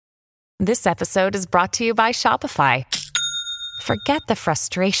This episode is brought to you by Shopify. Forget the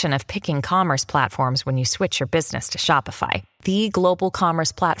frustration of picking commerce platforms when you switch your business to Shopify, the global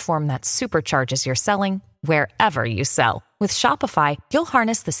commerce platform that supercharges your selling wherever you sell. With Shopify, you'll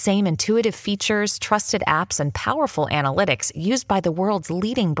harness the same intuitive features, trusted apps, and powerful analytics used by the world's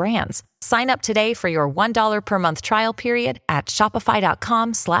leading brands. Sign up today for your $1 per month trial period at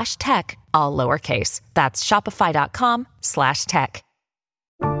shopify.com/tech, all lowercase. That's shopify.com/tech.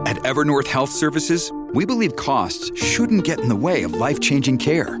 At Evernorth Health Services, we believe costs shouldn't get in the way of life-changing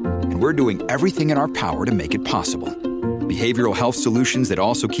care, and we're doing everything in our power to make it possible. Behavioral health solutions that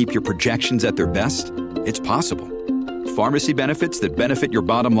also keep your projections at their best? It's possible. Pharmacy benefits that benefit your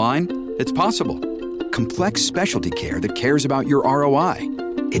bottom line? It's possible. Complex specialty care that cares about your ROI?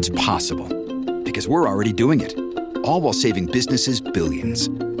 It's possible. Because we're already doing it. All while saving businesses billions.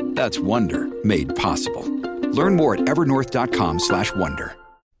 That's Wonder made possible. Learn more at evernorth.com/wonder.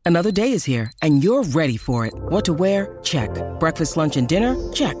 Another day is here, and you're ready for it. What to wear? Check. Breakfast, lunch, and dinner?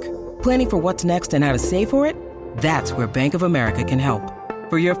 Check. Planning for what's next and how to save for it? That's where Bank of America can help.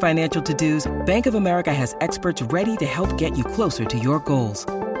 For your financial to-dos, Bank of America has experts ready to help get you closer to your goals.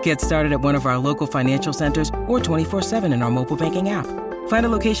 Get started at one of our local financial centers or 24/7 in our mobile banking app. Find a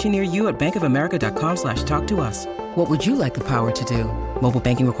location near you at bankofamerica.com/talktous. What would you like the power to do? Mobile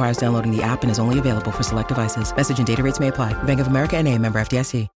banking requires downloading the app and is only available for select devices. Message and data rates may apply. Bank of America N.A., member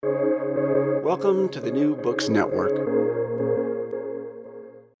FDIC. Welcome to the New Books Network.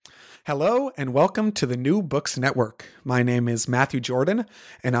 Hello and welcome to the New Books Network. My name is Matthew Jordan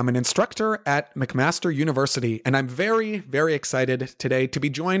and I'm an instructor at McMaster University. And I'm very, very excited today to be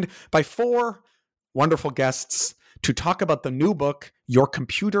joined by four wonderful guests to talk about the new book, Your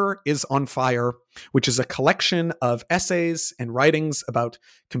Computer is on Fire, which is a collection of essays and writings about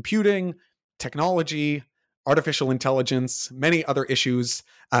computing, technology, artificial intelligence, many other issues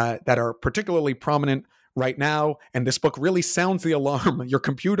that are particularly prominent right now. And this book really sounds the alarm. Your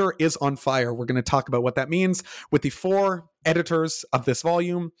Computer is on Fire. We're going to talk about what that means with the four editors of this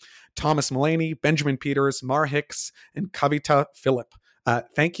volume, Thomas Mullaney, Benjamin Peters, Mar Hicks, and Kavita Philip.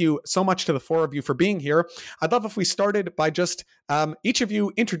 Thank you so much to the four of you for being here. I'd love if we started by just each of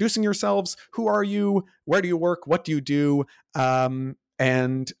you introducing yourselves. Who are you? Where do you work? What do you do? And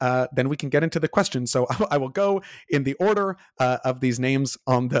then we can get into the questions. So I will go in the order of these names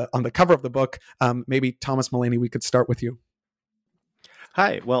on the cover of the book. Maybe Thomas Mullaney, we could start with you.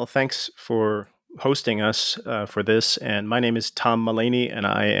 Hi. Well, thanks for hosting us for this. And my name is Tom Mullaney, and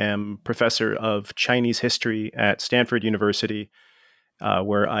I am professor of Chinese history at Stanford University,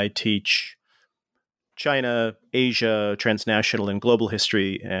 where I teach China, Asia, transnational and global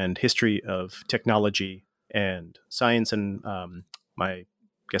history, and history of technology and science. And my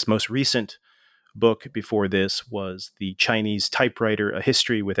most recent book before this was The Chinese Typewriter, A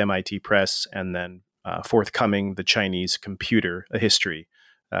History with MIT Press, and then forthcoming The Chinese Computer, A History,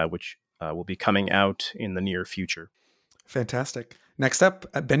 which will be coming out in the near future. Fantastic. Next up,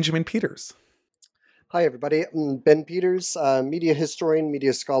 Benjamin Peters. Hi, everybody. I'm Ben Peters, media historian,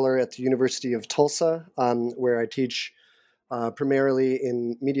 media scholar at the University of Tulsa, where I teach primarily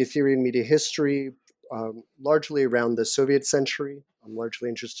in media theory and media history, largely around the Soviet century. I'm largely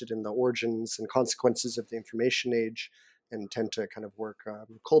interested in the origins and consequences of the information age and tend to kind of work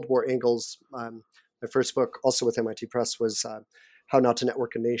Cold War angles. My first book, also with MIT Press, was How Not to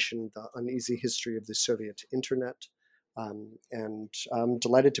Network a Nation, The Uneasy History of the Soviet Internet. And I'm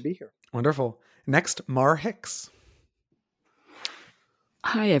delighted to be here. Wonderful. Next, Mar Hicks.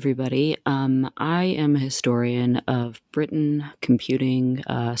 Hi, everybody. I am a historian of Britain, computing,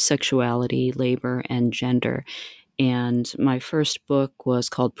 sexuality, labor, and gender. And my first book was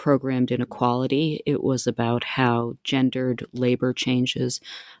called Programmed Inequality. It was about how gendered labor changes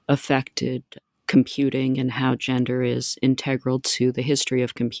affected computing and how gender is integral to the history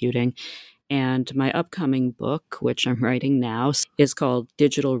of computing. And my upcoming book, which I'm writing now, is called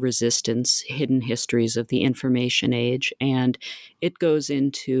Digital Resistance: Hidden Histories of the Information Age. And it goes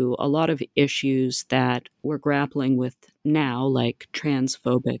into a lot of issues that we're grappling with now, like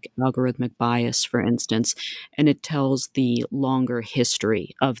transphobic algorithmic bias, for instance. And it tells the longer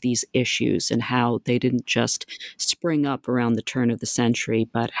history of these issues and how they didn't just spring up around the turn of the century,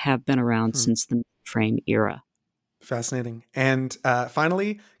 but have been around since the mainframe era. Fascinating. And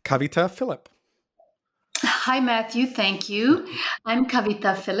finally, Kavita Philip. Hi, Matthew. Thank you. I'm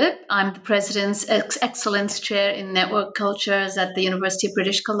Kavita Philip. I'm the President's Excellence Chair in Network Cultures at the University of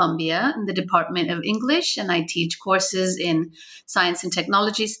British Columbia in the Department of English, and I teach courses in Science and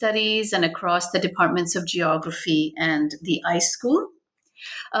Technology Studies and across the departments of Geography and the iSchool.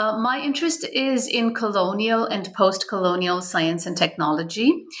 My interest is in colonial and post-colonial science and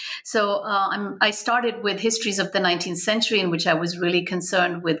technology. So I started with histories of the 19th century, in which I was really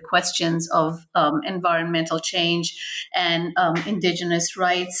concerned with questions of environmental change and indigenous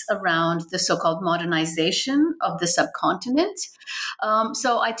rights around the so-called modernization of the subcontinent.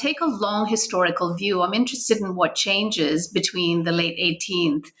 So I take a long historical view. I'm interested in what changes between the late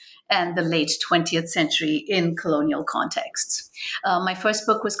 18th and the late 20th century in colonial contexts. My first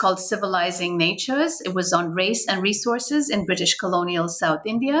book was called Civilizing Natures. It was on race and resources in British colonial South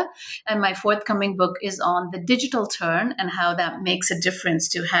India. And my forthcoming book is on the digital turn and how that makes a difference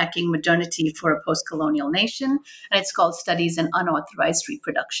to hacking modernity for a post colonial nation. And it's called Studies in Unauthorized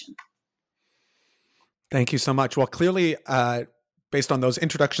Reproduction. Thank you so much. Well, clearly, based on those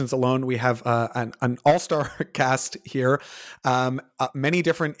introductions alone, we have an all-star cast here. Many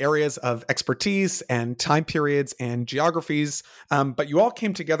different areas of expertise and time periods and geographies. But you all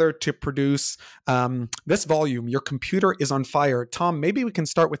came together to produce this volume, Your Computer is on Fire. Tom, maybe we can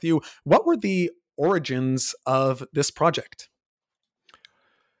start with you. What were the origins of this project?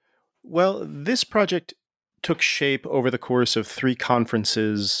 Well, this project took shape over the course of 3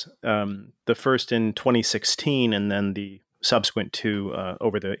 conferences, the first in 2016 and then the subsequent 2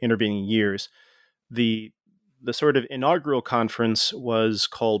 over the intervening years. The sort of inaugural conference was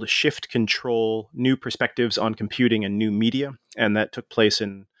called Shift Control: New Perspectives on Computing and New Media, and that took place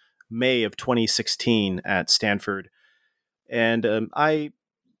in May of 2016 at Stanford. And I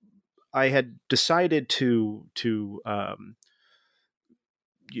had decided to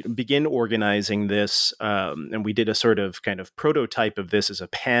begin organizing this, and we did a sort of kind of prototype of this as a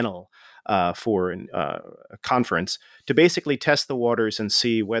panel for a conference to basically test the waters and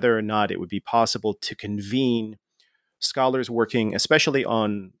see whether or not it would be possible to convene scholars working especially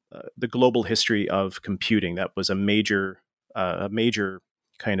on the global history of computing. That was a major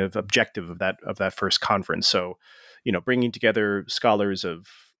kind of objective of that first conference. So, bringing together scholars of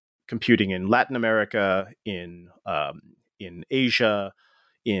computing in Latin America, in Asia,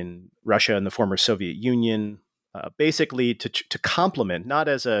 in Russia and the former Soviet Union, basically to complement, not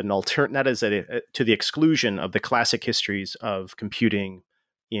as to the exclusion of the classic histories of computing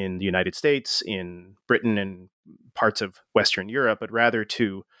in the United States, in Britain, and parts of Western Europe, but rather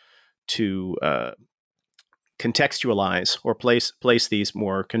to contextualize or place these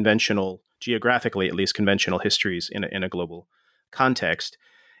more conventional, geographically at least conventional histories in a global context.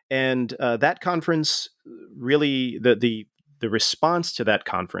 And that conference really, the response to that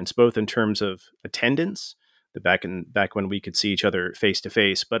conference, both in terms of attendance, back when we could see each other face to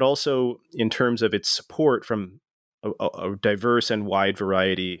face, but also in terms of its support from a diverse and wide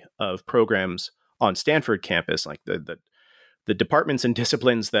variety of programs on Stanford campus, like the departments and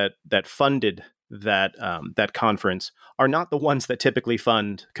disciplines that funded that conference are not the ones that typically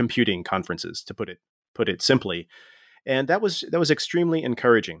fund computing conferences, to put it simply, and that was extremely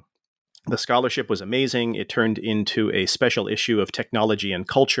encouraging. The scholarship was amazing. It turned into a special issue of Technology and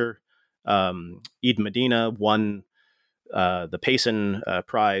Culture. Eid Medina won the Payson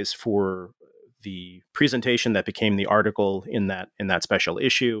Prize for the presentation that became the article in that special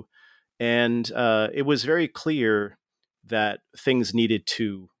issue. And it was very clear that things needed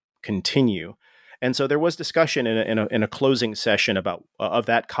to continue. And so there was discussion in a closing session of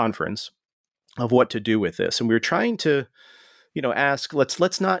that conference of what to do with this. And we were trying to ask,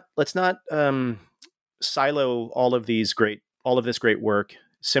 let's not silo all of this great work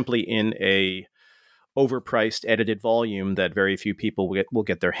simply in a overpriced edited volume that very few people will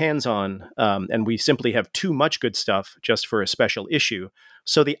get their hands on, and we simply have too much good stuff just for a special issue.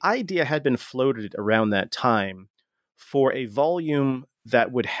 So the idea had been floated around that time for a volume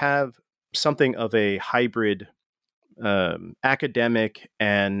that would have something of a hybrid academic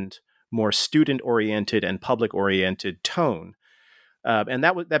and more student-oriented and public-oriented tone. And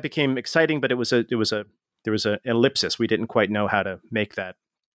that became exciting, but there was an ellipsis. We didn't quite know how to make that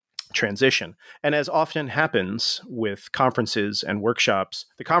transition. And as often happens with conferences and workshops,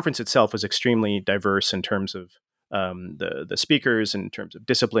 the conference itself was extremely diverse in terms of the speakers, in terms of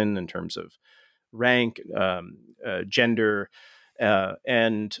discipline, in terms of rank, gender,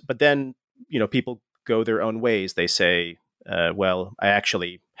 but then people go their own ways. They say, well, I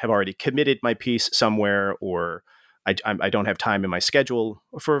actually have already committed my piece somewhere, or I don't have time in my schedule.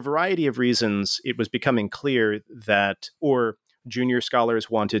 For a variety of reasons, it was becoming clear that, or junior scholars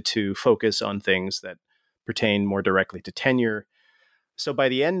wanted to focus on things that pertain more directly to tenure. So by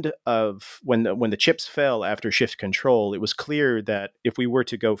the end of when the chips fell after Shift Control, it was clear that if we were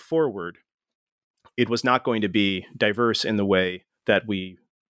to go forward, it was not going to be diverse in the way that we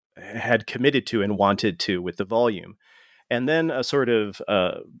had committed to and wanted to with the volume. And then a sort of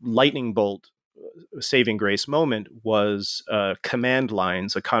lightning bolt saving grace moment was Command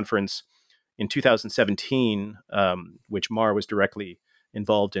Lines, a conference in 2017, which Mar was directly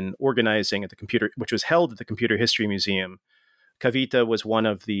involved in organizing at which was held at the Computer History Museum. Kavita was one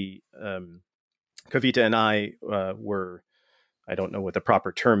of the, Kavita and I were, I don't know what the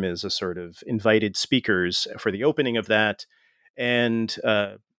proper term is, a sort of invited speakers for the opening of that. And,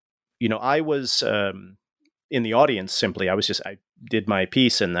 I was in the audience simply. I did my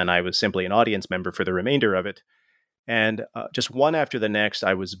piece and then I was simply an audience member for the remainder of it. And just one after the next,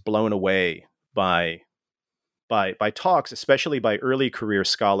 I was blown away by talks, especially by early career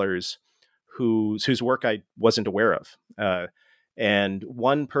scholars whose work I wasn't aware of. And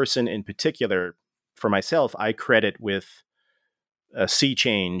one person in particular, for myself, I credit with a sea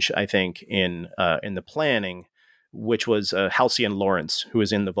change, I think, in the planning, which was Halcyon Lawrence, who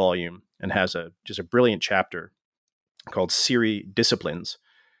is in the volume and has just a brilliant chapter called Siri Disciplines,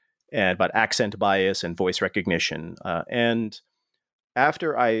 and about accent bias and voice recognition. And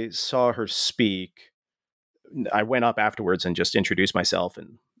after I saw her speak, I went up afterwards and just introduced myself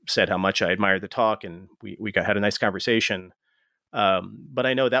and said how much I admired the talk, and we had a nice conversation. But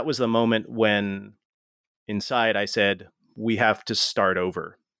I know that was the moment when inside I said, we have to start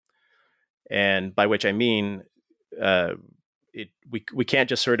over. And by which I mean, we can't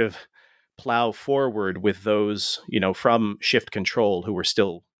just sort of plow forward with those, from Shift Control who were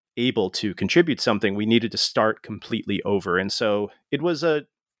still able to contribute something. We needed to start completely over. And so it was a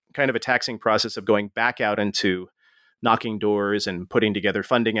kind of a taxing process of going back out into knocking doors and putting together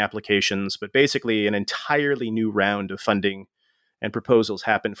funding applications. But basically an entirely new round of funding and proposals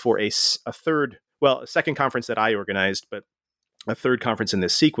happened for a second conference that I organized, but a third conference in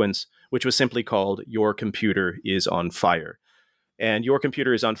this sequence, which was simply called Your Computer is on Fire. And Your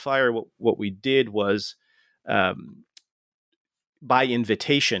Computer is on Fire, what we did was, by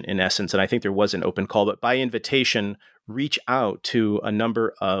invitation, in essence, and I think there was an open call, but by invitation, reach out to a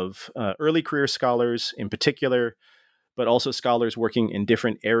number of early career scholars in particular, but also scholars working in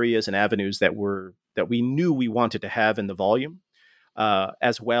different areas and avenues that we knew we wanted to have in the volume,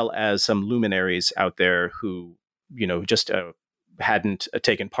 as well as some luminaries out there who, just hadn't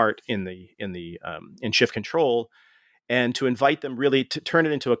taken part in Shift Control, and to invite them really to turn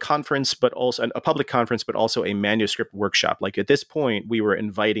it into a conference, but also a public conference, but also a manuscript workshop. Like at this point, we were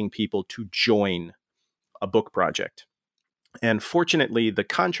inviting people to join a book project. And fortunately, the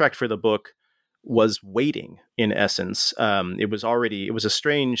contract for the book was waiting, in essence. It was a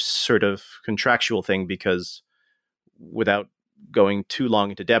strange sort of contractual thing, because without going too long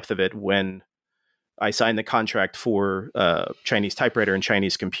into depth of it, when I signed the contract for Chinese typewriter and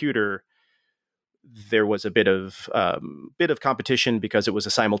Chinese computer, there was a bit of competition because it was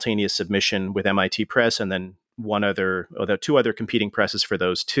a simultaneous submission with MIT Press and then two other competing presses for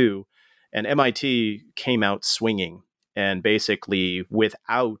those two. And MIT came out swinging, and basically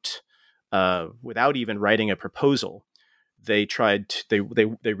without even writing a proposal, they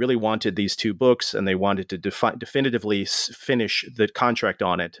really wanted these two books, and they wanted to definitively finish the contract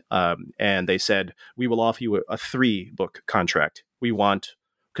on it. And they said, we will offer you a 3-book contract.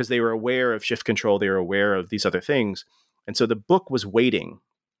 Because they were aware of Shift Control, they were aware of these other things. And so the book was waiting,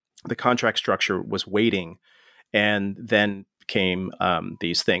 the contract structure was waiting, and then came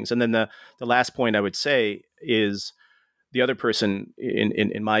these things. And then the last point I would say is the other person,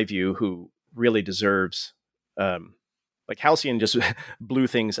 in my view, who really deserves, like Halcyon just blew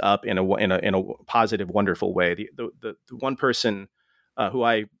things up in a positive, wonderful way. The one person who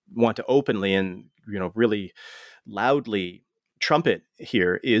I want to openly and really loudly trumpet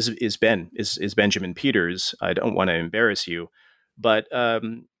here is Benjamin Peters. I don't want to embarrass you, but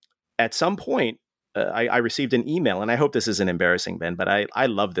at some point I received an email, and I hope this isn't embarrassing, Ben, but I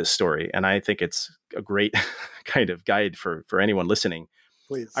love this story, and I think it's a great kind of guide for anyone listening.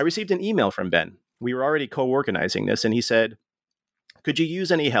 Please. I received an email from Ben. We were already co-organizing this, and he said, "Could you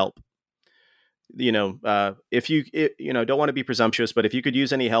use any help? If you don't want to be presumptuous, but if you could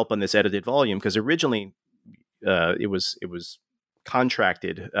use any help on this edited volume, because originally it was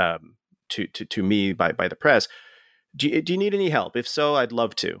contracted to me by the press. Do you need any help? If so, I'd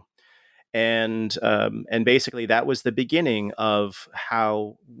love to." And basically that was the beginning of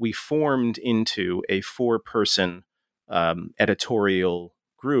how we formed into a 4-person editorial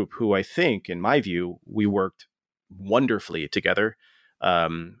group, who I think, in my view, we worked wonderfully together.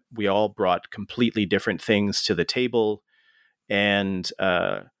 We all brought completely different things to the table, and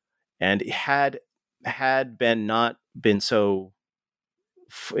had Ben not been so,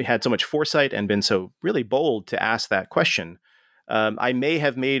 had so much foresight and been so really bold to ask that question, I may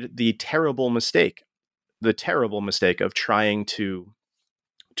have made the terrible mistake the terrible mistake of trying to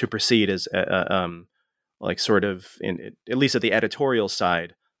proceed as like sort of at least at the editorial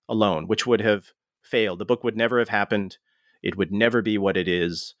side alone, which would have failed. The book would never have happened. It would never be what it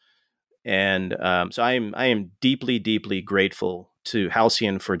is. And so I am deeply, deeply grateful to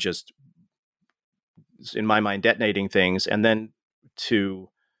Halcyon for just, in my mind, detonating things, and then to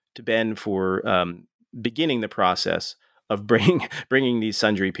Ben for beginning the process of bringing these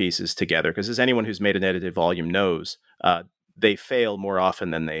sundry pieces together. Because as anyone who's made an edited volume knows, they fail more often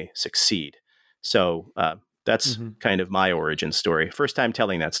than they succeed. So that's kind of my origin story. First time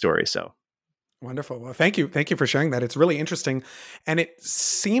telling that story. So wonderful. Well, thank you. Thank you for sharing that. It's really interesting. And it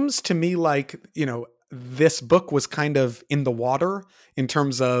seems to me like, this book was kind of in the water in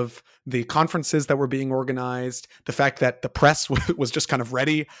terms of the conferences that were being organized, the fact that the press was just kind of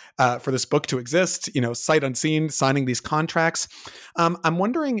ready for this book to exist, sight unseen, signing these contracts. I'm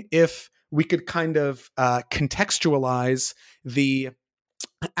wondering if we could kind of contextualize the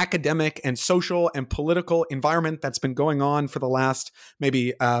academic and social and political environment that's been going on for the last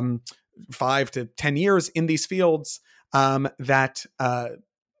maybe 5 to 10 years in these fields that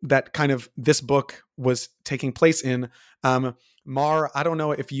kind of this book was taking place in. Mar, I don't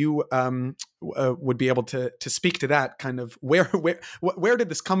know if you would be able to speak to that kind of where did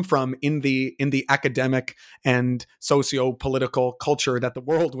this come from in the academic and socio-political culture that the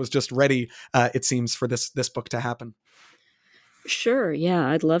world was just ready, it seems, for this book to happen. Sure. Yeah,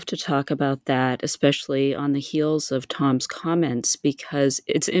 I'd love to talk about that, especially on the heels of Tom's comments, because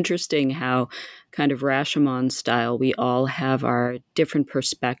it's interesting how kind of Rashomon style, we all have our different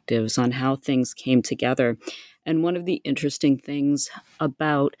perspectives on how things came together. And one of the interesting things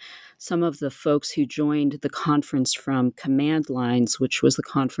about some of the folks who joined the conference from Command Lines, which was the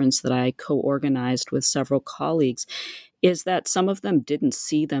conference that I co-organized with several colleagues, is that some of them didn't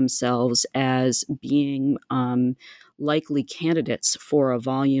see themselves as being likely candidates for a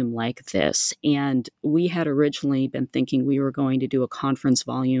volume like this. And we had originally been thinking we were going to do a conference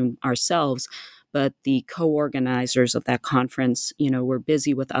volume ourselves, but the co-organizers of that conference, were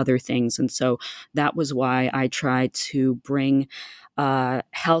busy with other things. And so that was why I tried to bring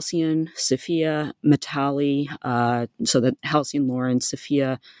Halcyon, Sophia, Mitali, so that Halcyon Lawrence,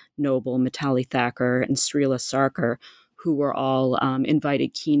 Sophia Noble, Mitali Thacker, and Srila Sarkar, who were all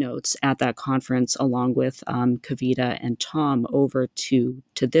invited keynotes at that conference, along with Kavita and Tom, over to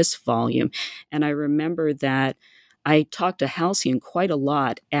this volume. And I remember that I talked to Halcyon quite a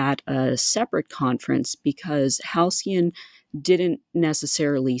lot at a separate conference because Halcyon didn't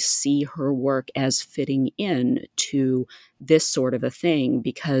necessarily see her work as fitting in to this sort of a thing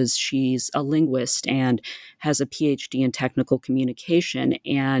because she's a linguist and has a PhD in technical communication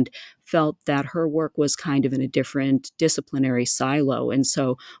and felt that her work was kind of in a different disciplinary silo. And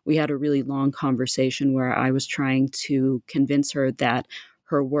so we had a really long conversation where I was trying to convince her that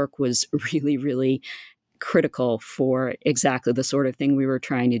her work was really, really critical for exactly the sort of thing we were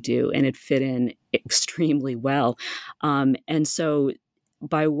trying to do, and it fit in extremely well. And so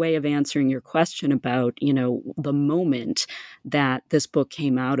by way of answering your question about, the moment that this book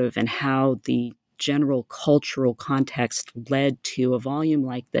came out of and how the general cultural context led to a volume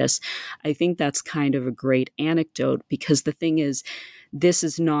like this, I think that's kind of a great anecdote because the thing is, this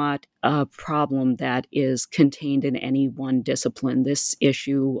is not a problem that is contained in any one discipline. This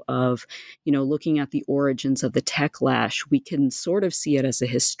issue of, looking at the origins of the techlash, we can sort of see it as a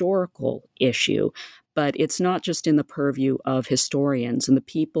historical issue, but it's not just in the purview of historians. And the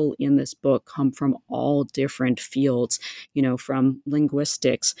people in this book come from all different fields, from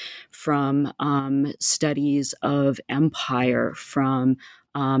linguistics, from studies of empire, from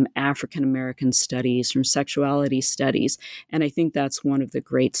African-American studies, from sexuality studies. And I think that's one of the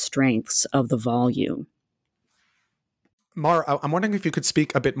great strengths of the volume. Mar, I'm wondering if you could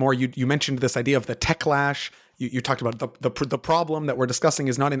speak a bit more. You mentioned this idea of the techlash. You talked about the problem that we're discussing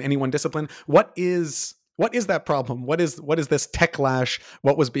is not in any one discipline. What is that problem? What is this techlash?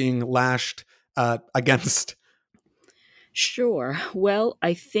 What was being lashed against? Sure. Well,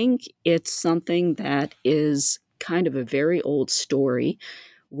 I think it's something that is kind of a very old story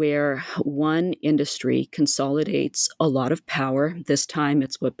where one industry consolidates a lot of power. This time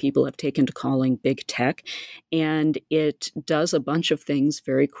it's what people have taken to calling big tech. And it does a bunch of things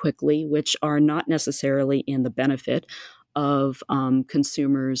very quickly, which are not necessarily in the benefit of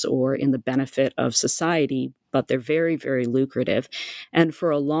consumers or in the benefit of society, but they're very, very lucrative. And for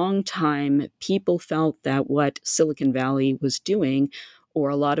a long time, people felt that what Silicon Valley was doing, or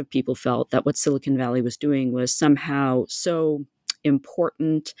a lot of people felt that what Silicon Valley was doing was somehow so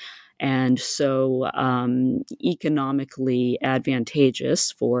important and so economically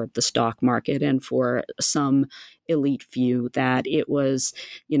advantageous for the stock market and for some elite few that it was,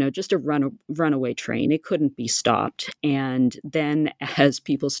 just a runaway train. It couldn't be stopped. And then as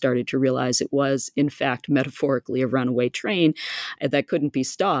people started to realize it was, in fact, metaphorically a runaway train that couldn't be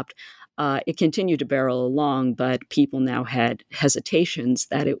stopped, it continued to barrel along, but people now had hesitations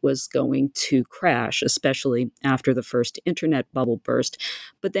that it was going to crash, especially after the first internet bubble burst.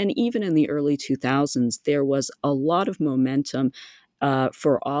 But then even in the early 2000s, there was a lot of momentum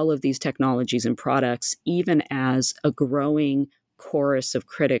for all of these technologies and products, even as a growing chorus of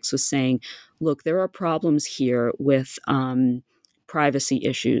critics was saying, look, there are problems here with privacy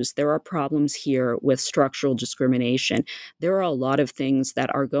issues. There are problems here with structural discrimination. There are a lot of things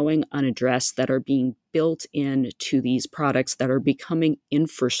that are going unaddressed that are being built into these products that are becoming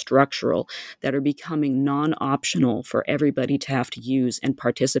infrastructural, that are becoming non-optional for everybody to have to use and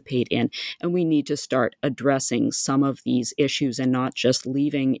participate in. And we need to start addressing some of these issues and not just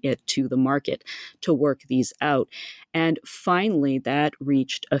leaving it to the market to work these out. And finally, that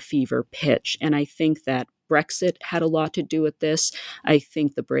reached a fever pitch. And I think that Brexit had a lot to do with this. I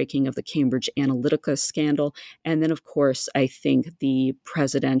think the breaking of the Cambridge Analytica scandal. And then, of course, I think the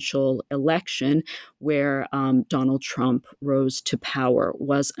presidential election where Donald Trump rose to power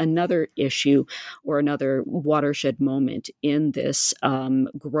was another issue or another watershed moment in this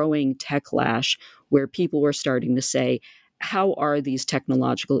growing techlash where people were starting to say, how are these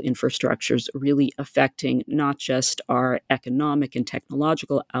technological infrastructures really affecting not just our economic and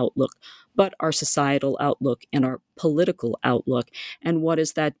technological outlook, but our societal outlook and our political outlook? And what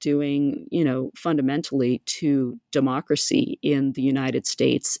is that doing, fundamentally to democracy in the United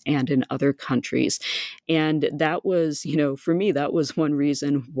States and in other countries? And that was, for me, that was one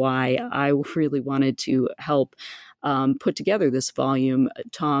reason why I really wanted to help put together this volume.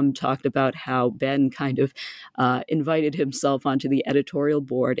 Tom talked about how Ben kind of invited himself onto the editorial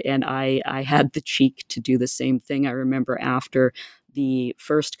board, and I had the cheek to do the same thing. I remember after the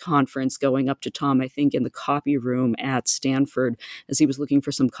first conference going up to Tom, I think in the copy room at Stanford, as he was looking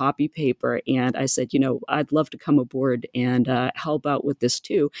for some copy paper. And I said, I'd love to come aboard and help out with this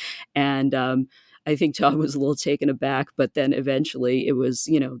too. And I think Tom was a little taken aback, but then eventually it was,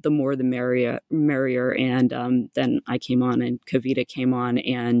 the more the merrier. And then I came on and Kavita came on.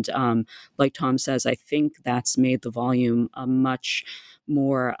 And like Tom says, I think that's made the volume a much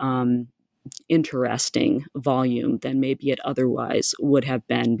more interesting volume than maybe it otherwise would have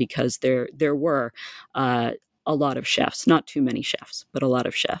been, because there were a lot of chefs, not too many chefs, but a lot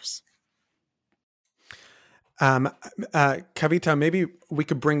of chefs. Kavita, maybe we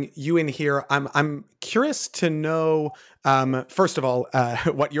could bring you in here. I'm curious to know, first of all,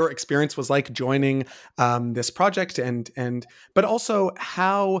 what your experience was like joining this project, but also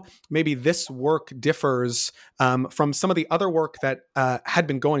how maybe this work differs from some of the other work that had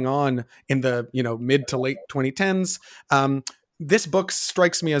been going on in the mid to late 2010s. This book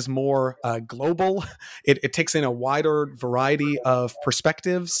strikes me as more global. It takes in a wider variety of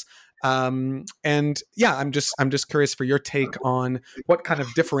perspectives. And yeah, I'm just curious for your take on what kind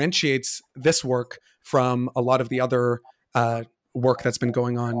of differentiates this work from a lot of the other work that's been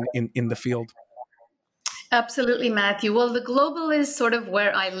going on in the field. Absolutely, Matthew. Well, the global is sort of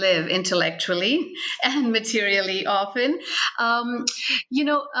where I live intellectually and materially often.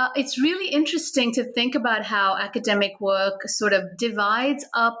 It's really interesting to think about how academic work sort of divides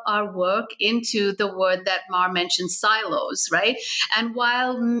up our work into the word that Mar mentioned, silos, right? And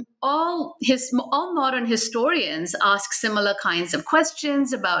while all modern historians ask similar kinds of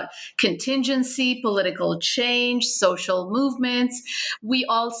questions about contingency, political change, social movements, we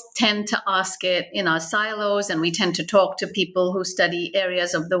all tend to ask it in our silos, and we tend to talk to people who study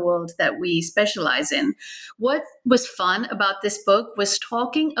areas of the world that we specialize in. What was fun about this book was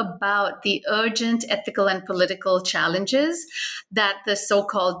talking about the urgent ethical and political challenges that the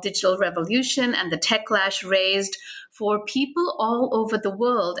so-called digital revolution and the techlash raised for people all over the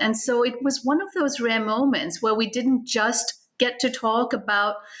world. And so it was one of those rare moments where we didn't just get to talk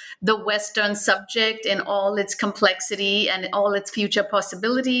about the Western subject in all its complexity and all its future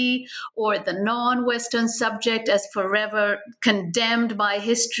possibility, or the non-Western subject as forever condemned by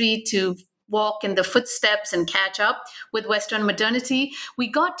history to walk in the footsteps and catch up with Western modernity. We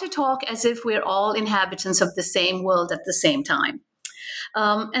got to talk as if we're all inhabitants of the same world at the same time.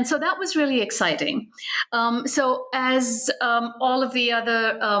 And so that was really exciting. So as all of the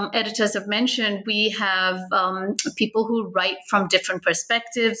other editors have mentioned, we have people who write from different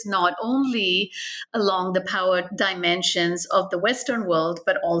perspectives, not only along the power dimensions of the Western world,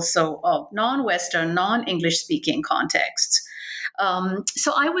 but also of non-Western, non-English speaking contexts.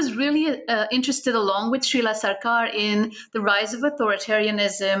 So I was really interested, along with Srila Sarkar, in the rise of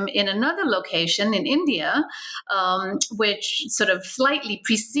authoritarianism in another location in India, which sort of slightly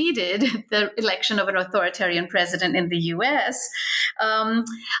preceded the election of an authoritarian president in the US.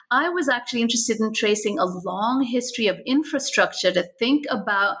 I was actually interested in tracing a long history of infrastructure to think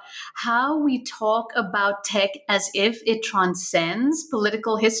about how we talk about tech as if it transcends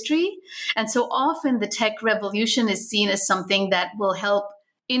political history. And so often the tech revolution is seen as something that will help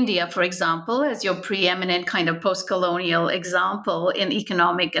India, for example, as your preeminent kind of post-colonial example in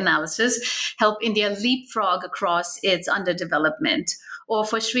economic analysis, help India leapfrog across its underdevelopment. Or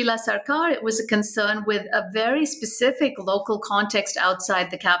for Srila Sarkar, it was a concern with a very specific local context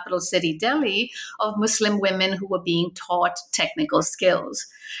outside the capital city, Delhi, of Muslim women who were being taught technical skills.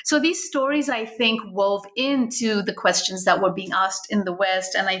 So these stories, I think, wove into the questions that were being asked in the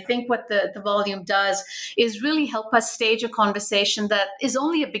West. And I think what the volume does is really help us stage a conversation that is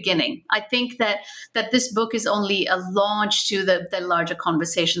only a beginning. I think that this book is only a launch to the larger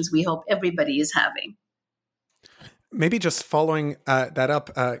conversations we hope everybody is having. Maybe just following that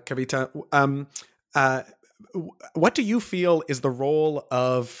up, Kavita, what do you feel is the role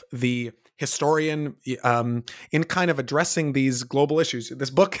of the historian in kind of addressing these global issues?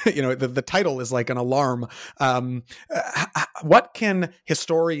 This book, the title is like an alarm. What can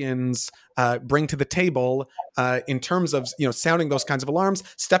historians bring to the table in terms of sounding those kinds of alarms,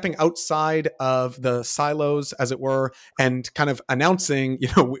 stepping outside of the silos, as it were, and kind of announcing,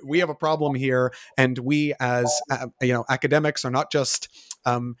 we have a problem here, and we as academics are not just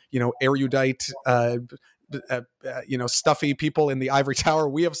erudite. Stuffy people in the ivory tower.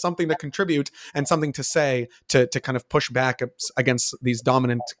 We have something to contribute and something to say to kind of push back against these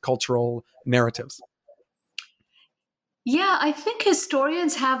dominant cultural narratives. Yeah, I think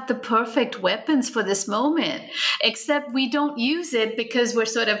historians have the perfect weapons for this moment, except we don't use it because we're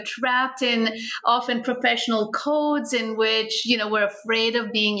sort of trapped in often professional codes in which, we're afraid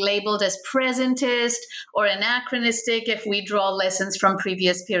of being labeled as presentist or anachronistic if we draw lessons from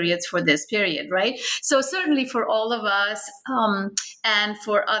previous periods for this period, right? So certainly for all of us and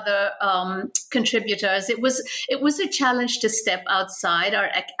for other contributors, it was a challenge to step outside our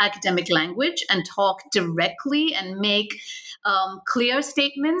academic language and talk directly and make clear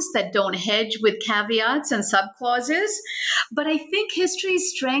statements that don't hedge with caveats and subclauses. But I think history's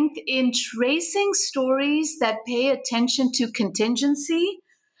strength in tracing stories that pay attention to contingency,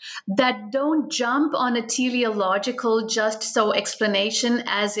 that don't jump on a teleological just so explanation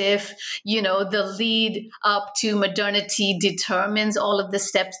as if, the lead up to modernity determines all of the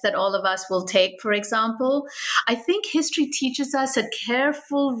steps that all of us will take, for example. I think history teaches us a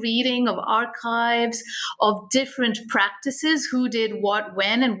careful reading of archives, of different practices, who did what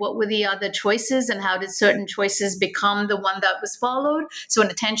when, and what were the other choices, and how did certain choices become the one that was followed. So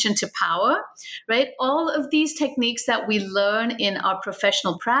an attention to power, right? All of these techniques that we learn in our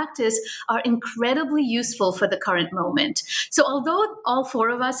professional practice are incredibly useful for the current moment. So although all four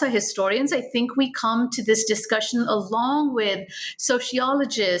of us are historians, I think we come to this discussion along with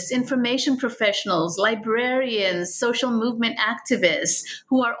sociologists, information professionals, librarians, social movement activists,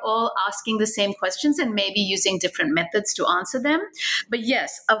 who are all asking the same questions and maybe using different methods to answer them. But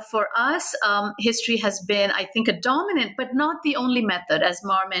yes, for us, history has been, I think, a dominant, but not the only method, as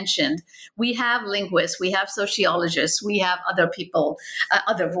Mar mentioned. We have linguists, we have sociologists, we have other people,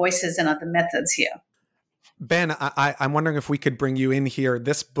 other voices and other methods here. Ben, I'm wondering if we could bring you in here.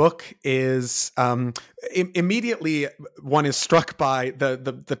 This book is immediately one is struck by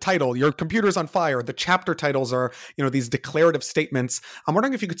the title. Your computer's on fire. The chapter titles are these declarative statements. I'm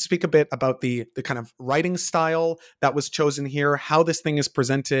wondering if you could speak a bit about the kind of writing style that was chosen here, how this thing is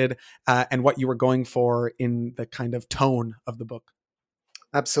presented, and what you were going for in the kind of tone of the book.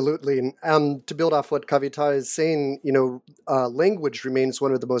 Absolutely. And to build off what Kavita is saying, language remains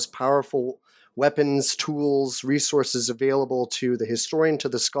one of the most powerful weapons, tools, resources available to the historian, to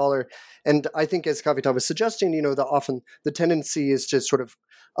the scholar. And I think, as Kavita was suggesting, often the tendency is to sort of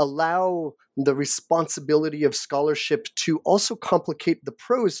allow the responsibility of scholarship to also complicate the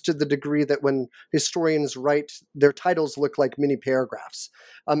prose to the degree that when historians write, their titles look like mini paragraphs.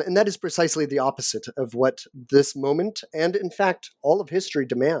 And that is precisely the opposite of what this moment, and in fact, all of history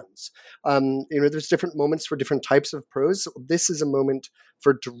demands. There's different moments for different types of prose. This is a moment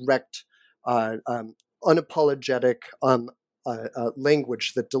for direct, unapologetic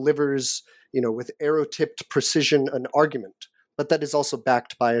language that delivers, with arrow-tipped precision, an argument, but that is also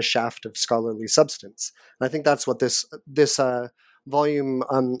backed by a shaft of scholarly substance. And I think that's what this volume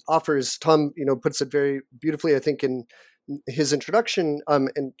offers. Tom, puts it very beautifully, I think, in his introduction,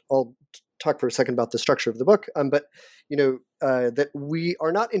 and I'll talk for a second about the structure of the book, but that we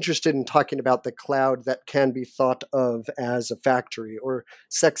are not interested in talking about the cloud that can be thought of as a factory, or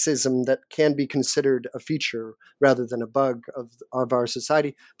sexism that can be considered a feature rather than a bug of our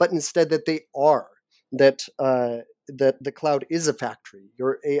society, but instead that they are, that the cloud is a factory,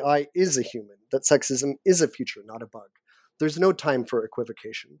 your AI is a human, that sexism is a feature, not a bug. There's no time for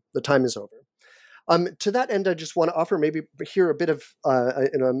equivocation. The time is over. To that end, I just want to offer maybe here a bit of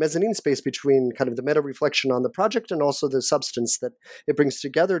a mezzanine space between kind of the meta-reflection on the project and also the substance that it brings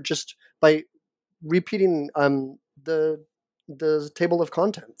together, just by repeating the table of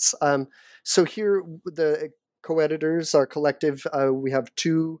contents. So here, the co-editors, our collective, we have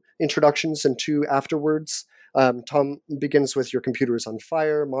 2 introductions and 2 afterwards. Tom begins with "Your computer is on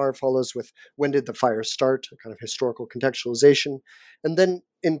fire." Mar follows with "When did the fire start?" A kind of historical contextualization. And then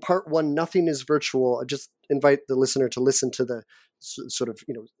in part 1, "Nothing is virtual." I just invite the listener to listen to the sort of,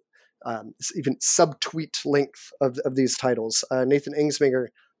 even subtweet length of these titles. Nathan Engsminger,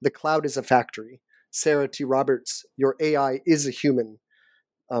 "The cloud is a factory." Sarah T. Roberts, "Your AI is a human."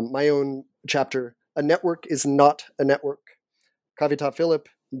 My own chapter, "A network is not a network." Kavita Philip,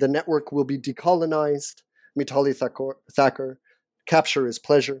 "The network will be decolonized." Mitali Thakur, "Capture is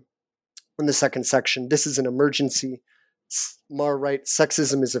pleasure." In the second section, "This is an emergency." Mar writes,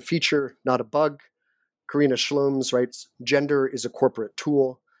 "Sexism is a feature, not a bug." Karina Shloms writes, "Gender is a corporate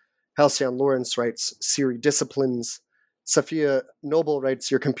tool." Halcyon Lawrence writes, "Siri disciplines." Sophia Noble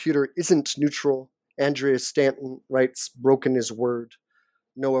writes, "Your computer isn't neutral." Andrea Stanton writes, "Broken is word."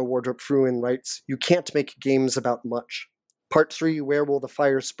 Noah Wardrop Fruin writes, "You can't make games about much." Part 3, "Where will the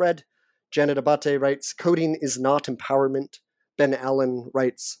fire spread?" Janet Abate writes, "Coding is not empowerment." Ben Allen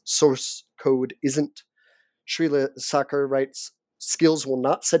writes, "Source code isn't." Srila Sakar writes, "Skills will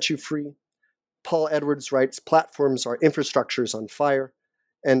not set you free." Paul Edwards writes, "Platforms are infrastructures on fire."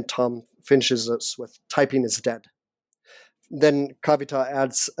 And Tom finishes us with, "Typing is dead." Then Kavita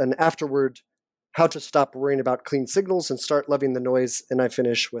adds an afterword, "How to stop worrying about clean signals and start loving the noise." And I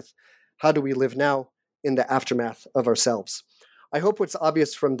finish with, "How do we live now in the aftermath of ourselves?" I hope what's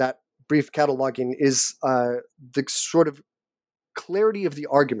obvious from that brief cataloging is the sort of clarity of the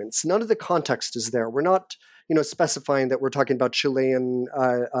arguments. None of the context is there. We're not, specifying that we're talking about Chilean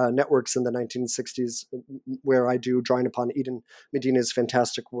networks in the 1960s, where I do, drawing upon Eden Medina's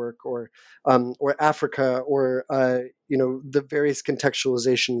fantastic work, or Africa, or the various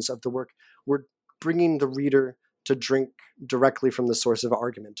contextualizations of the work. We're bringing the reader to drink directly from the source of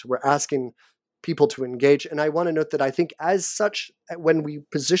argument. We're asking people to engage. And I want to note that I think as such, when we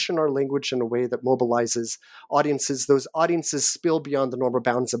position our language in a way that mobilizes audiences, those audiences spill beyond the normal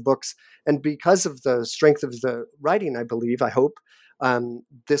bounds of books. And because of the strength of the writing, I believe, I hope,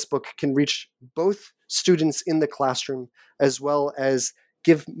 this book can reach both students in the classroom as well as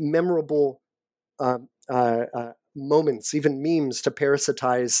give memorable moments, even memes, to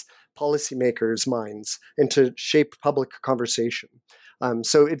parasitize policymakers' minds and to shape public conversation.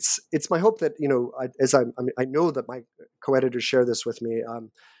 So it's my hope that, I know that my co-editors share this with me,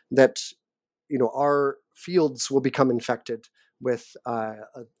 that, our fields will become infected with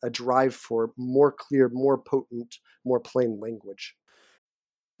a drive for more clear, more potent, more plain language.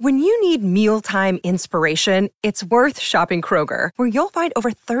 When you need mealtime inspiration, it's worth shopping Kroger, where you'll find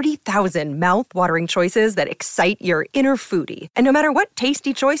over 30,000 mouth-watering choices that excite your inner foodie. And no matter what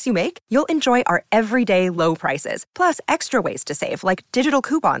tasty choice you make, you'll enjoy our everyday low prices, plus extra ways to save, like digital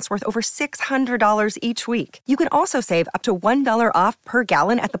coupons worth over $600 each week. You can also save up to $1 off per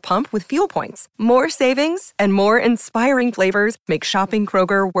gallon at the pump with fuel points. More savings and more inspiring flavors make shopping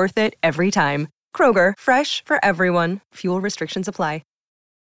Kroger worth it every time. Kroger, fresh for everyone. Fuel restrictions apply.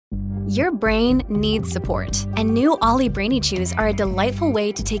 Your brain needs support, and new Ollie Brainy Chews are a delightful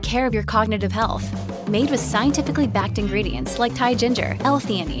way to take care of your cognitive health. Made with scientifically backed ingredients like Thai ginger,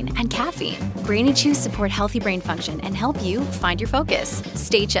 L-theanine, and caffeine, Brainy Chews support healthy brain function and help you find your focus,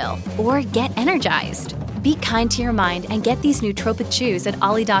 stay chill, or get energized. Be kind to your mind and get these nootropic chews at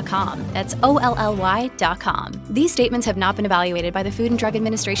ollie.com. That's OLLY.com. These statements have not been evaluated by the Food and Drug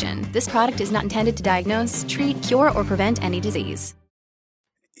Administration. This product is not intended to diagnose, treat, cure, or prevent any disease.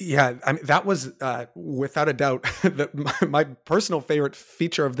 Yeah, I mean, that was without a doubt my personal favorite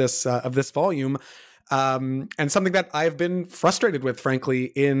feature of this volume, and something that I've been frustrated with, frankly,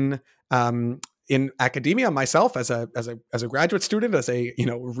 in in academia myself, as a graduate student, as a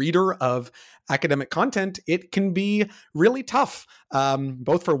reader of academic content, it can be really tough,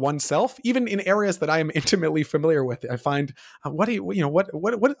 both for oneself, even in areas that I am intimately familiar with. I find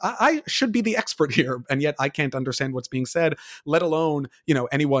I should be the expert here, and yet I can't understand what's being said, let alone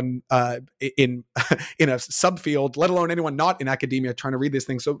anyone in in a subfield, let alone anyone not in academia trying to read these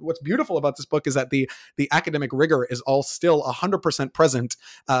things. So what's beautiful about this book is that the academic rigor is all still 100% present,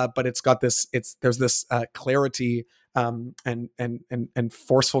 but it's got there's this clarity and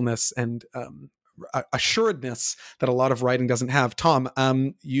forcefulness and assuredness that a lot of writing doesn't have. Tom,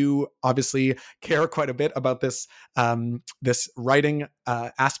 you obviously care quite a bit about this this writing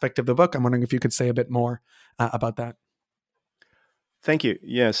aspect of the book. I'm wondering if you could say a bit more about that. Thank you.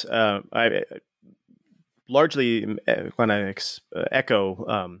 Yes, I largely when I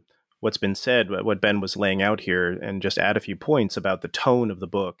echo what's been said, what Ben was laying out here, and just add a few points about the tone of the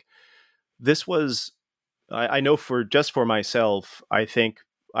book. This was, I know for myself, I think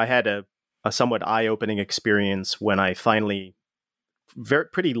I had a somewhat eye-opening experience when I finally,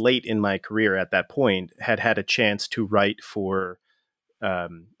 pretty late in my career at that point, had a chance to write for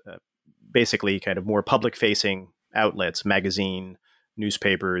basically kind of more public-facing outlets, magazine,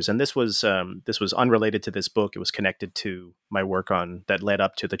 newspapers, and this was unrelated to this book. It was connected to my work on that led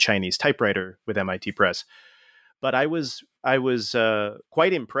up to the Chinese typewriter with MIT Press. But I was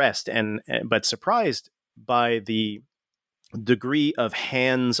quite impressed but surprised by the degree of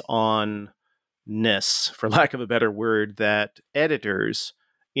hands-onness, for lack of a better word, that editors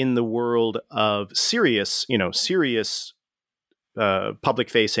in the world of serious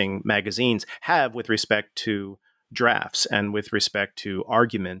public-facing magazines have with respect to drafts and with respect to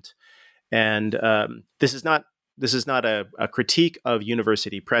argument. And this is not a critique of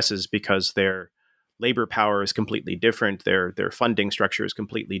university presses, because their labor power is completely different, their funding structure is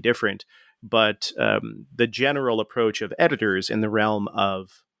completely different. But the general approach of editors in the realm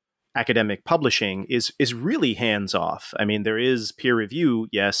of academic publishing is really hands-off. I mean, there is peer review,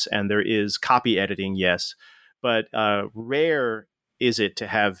 yes, and there is copy editing, yes, but rare is it to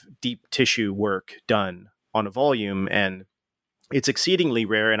have deep tissue work done on a volume, and it's exceedingly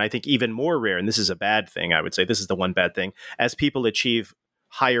rare, and I think even more rare, and this is a bad thing, I would say, this is the one bad thing, as people achieve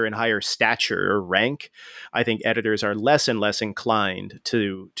higher and higher stature or rank, I think editors are less and less inclined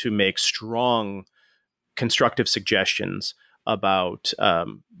to make strong constructive suggestions about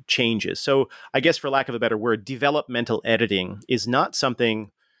changes. So I guess, for lack of a better word, developmental editing is not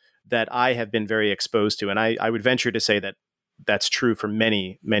something that I have been very exposed to, and I would venture to say that that's true for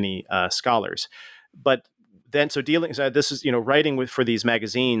many scholars. But then, so this is writing for these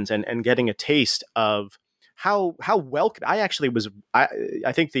magazines and getting a taste of how welcome I actually was. I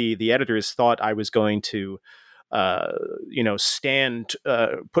think the editors thought I was going to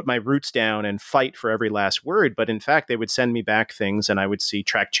put my roots down and fight for every last word. But in fact, they would send me back things, and I would see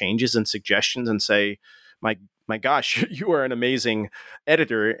track changes and suggestions and say, my gosh, you are an amazing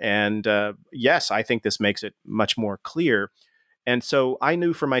editor. And yes, I think this makes it much more clear. And so I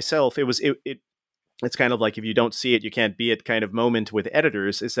knew for myself, it's kind of like, if you don't see it, you can't be it kind of moment with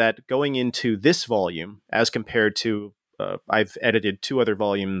editors, is that going into this volume, as compared to, I've edited 2 other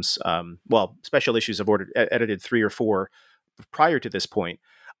volumes, special issues, I've edited 3 or 4 prior to this point.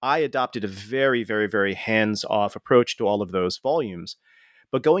 I adopted a very, very, very hands-off approach to all of those volumes.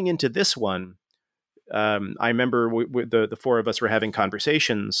 But going into this one, I remember the 4 of us were having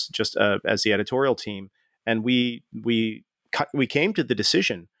conversations just as the editorial team, and we came to the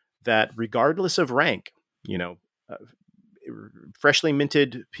decision that regardless of rank, freshly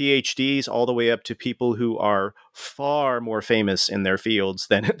minted PhDs all the way up to people who are far more famous in their fields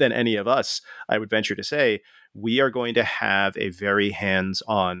than any of us, I would venture to say, we are going to have a very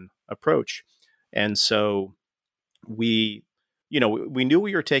hands-on approach. And so we knew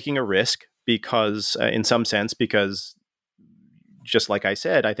we were taking a risk because, in some sense, because just like I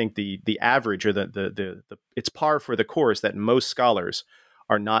said, I think the average, or the it's par for the course that most scholars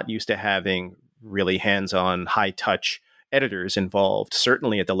are not used to having really hands-on, high-touch editors involved,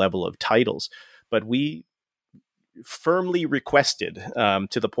 certainly at the level of titles. But we firmly requested,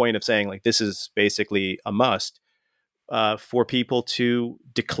 to the point of saying, like, this is basically a must, for people to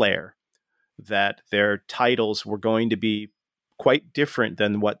declare that their titles were going to be quite different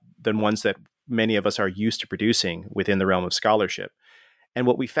than ones that many of us are used to producing within the realm of scholarship. And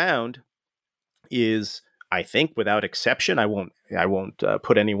what we found is, I think without exception, I won't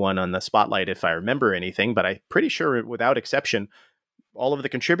put anyone on the spotlight if I remember anything, but I'm pretty sure without exception, all of the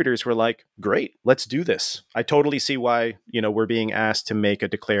contributors were like, great, let's do this. I totally see why, we're being asked to make a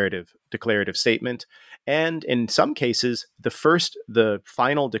declarative statement. And in some cases, the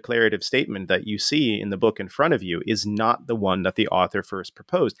final declarative statement that you see in the book in front of you is not the one that the author first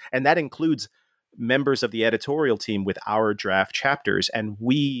proposed. And that includes members of the editorial team with our draft chapters. And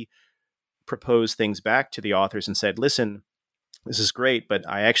we proposed things back to the authors and said, listen, this is great, but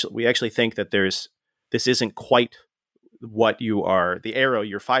we actually think that this isn't quite what you are, the arrow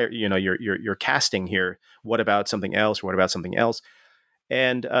you're casting here. What about something else? Or what about something else?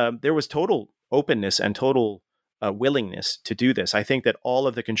 And there was total openness and total willingness to do this. I think that all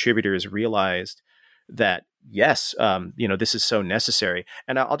of the contributors realized that, yes, this is so necessary.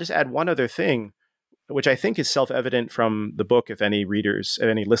 And I'll just add one other thing, which I think is self-evident from the book, if any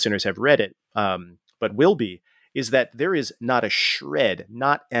listeners have read it, but will be, is that there is not a shred,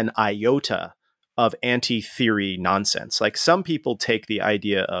 not an iota of anti-theory nonsense. Like, some people take the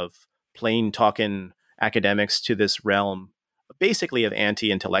idea of plain talking academics to this realm, basically of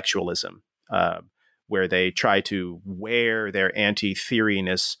anti-intellectualism, where they try to wear their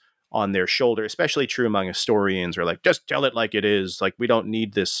anti-theoriness on their shoulder, especially true among historians, or like, just tell it like it is. Like, we don't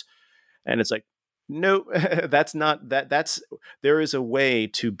need this. And it's like, no, that's not that. There is a way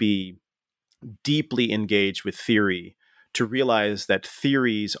to be deeply engaged with theory, to realize that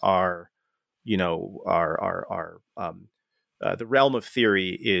theories are, the realm of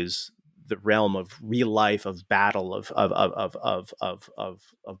theory is the realm of real life, of battle, of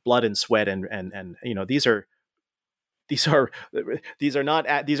blood and sweat, and these are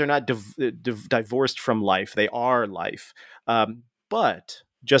not divorced from life. They are life. But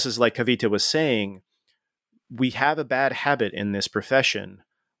just as like Kavita was saying, we have a bad habit in this profession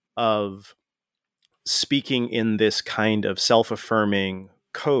of speaking in this kind of self-affirming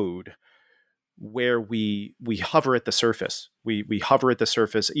code where we hover at the surface. We hover at the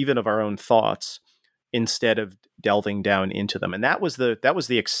surface even of our own thoughts instead of delving down into them. And that was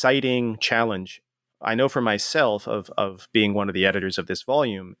the exciting challenge, I know, for myself, of being one of the editors of this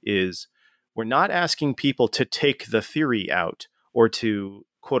volume, is we're not asking people to take the theory out, or to,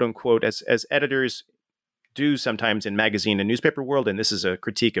 quote unquote, as editors do sometimes in magazine and newspaper world, and this is a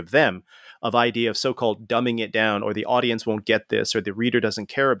critique of them, of idea of so-called dumbing it down, or the audience won't get this, or the reader doesn't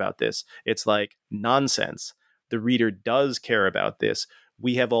care about this. It's like, nonsense. The reader does care about this.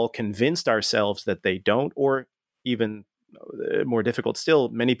 We have all convinced ourselves that they don't, or even more difficult still,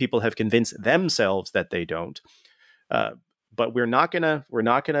 many people have convinced themselves that they don't. But we're not gonna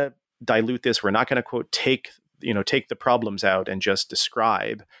dilute this. We're not gonna, quote, take the problems out and just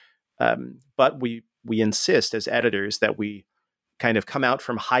describe. But we insist as editors that we kind of come out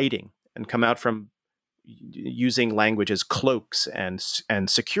from hiding and come out from using language as cloaks and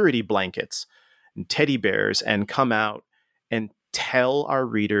security blankets and teddy bears, and come out and tell our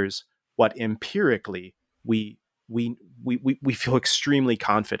readers what empirically we feel extremely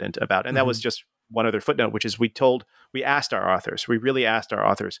confident about. And that was just one other footnote, which is we really asked our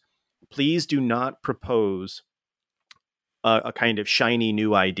authors, please do not propose a kind of shiny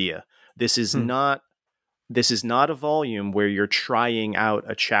new idea. This is not a volume where you're trying out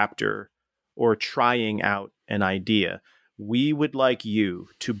a chapter or trying out an idea. We would like you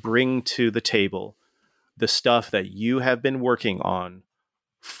to bring to the table the stuff that you have been working on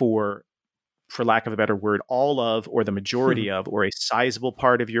for lack of a better word, all of, or the majority of, or a sizable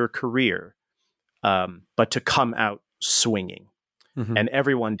part of your career, but to come out swinging. And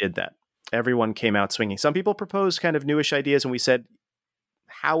everyone did that. Everyone came out swinging. Some people proposed kind of newish ideas, and we said,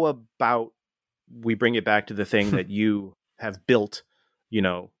 how about we bring it back to the thing that you have built,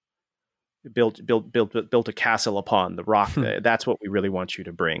 built a castle upon the rock. That's what we really want you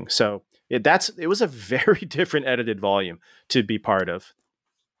to bring. So it was a very different edited volume to be part of.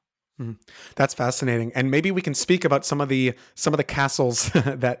 That's fascinating. And maybe we can speak about some of the castles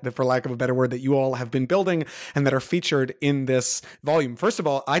that, for lack of a better word, that you all have been building and that are featured in this volume. First of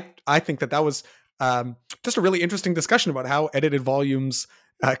all, I think that was just a really interesting discussion about how edited volumes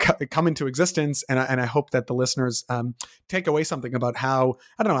come into existence, and I hope that the listeners take away something about how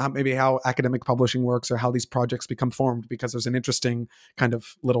academic publishing works, or how these projects become formed, because there's an interesting kind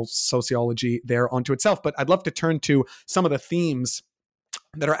of little sociology there onto itself. But I'd love to turn to some of the themes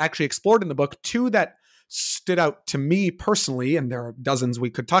that are actually explored in the book. Two that stood out to me personally, and there are dozens we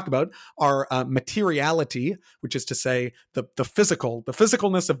could talk about, are materiality, which is to say the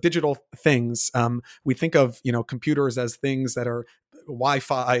physicalness of digital things. We think of computers as things that are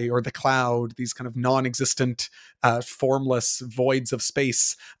Wi-Fi or the cloud, these kind of non-existent, formless voids of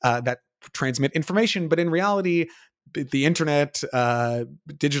space that transmit information. But in reality, the internet,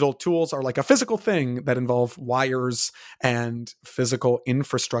 digital tools are like a physical thing that involve wires and physical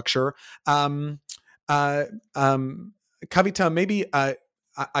infrastructure. Kavita, maybe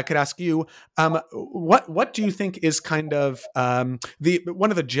I could ask you, what do you think is kind of one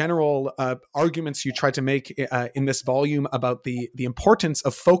of the general arguments you tried to make in this volume about the importance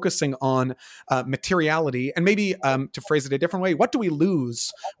of focusing on materiality, and maybe to phrase it a different way, what do we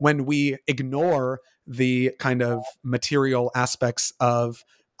lose when we ignore the kind of material aspects of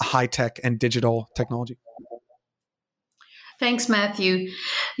high tech and digital technology? Thanks, Matthew.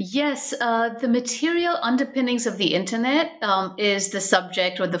 Yes, the material underpinnings of the internet is the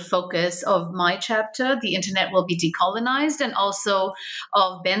subject or the focus of my chapter, The Internet Will Be Decolonized, and also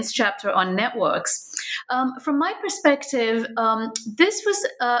of Ben's chapter on networks. From my perspective, this was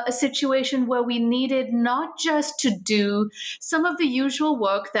a situation where we needed not just to do some of the usual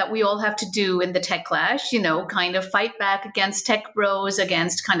work that we all have to do in the tech clash, kind of fight back against tech bros,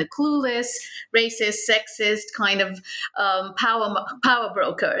 against kind of clueless, racist, sexist kind of power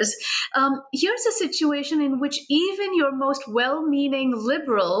brokers. Here's a situation in which even your most well-meaning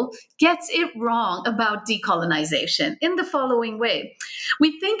liberal gets it wrong about decolonization in the following way.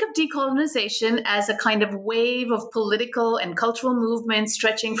 We think of decolonization as a kind of wave of political and cultural movements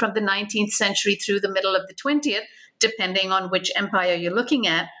stretching from the 19th century through the middle of the 20th, depending on which empire you're looking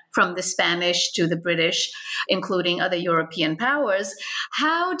at, from the Spanish to the British, including other European powers.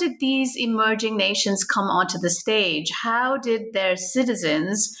 How did these emerging nations come onto the stage? How did their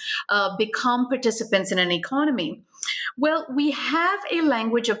citizens become participants in an economy? Well, we have a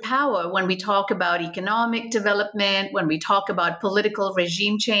language of power when we talk about economic development, when we talk about political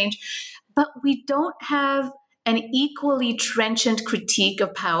regime change, but we don't have an equally trenchant critique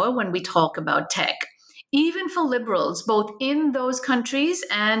of power when we talk about tech. Even for liberals, both in those countries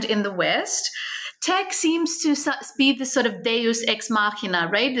and in the West, tech seems to be this sort of deus ex machina,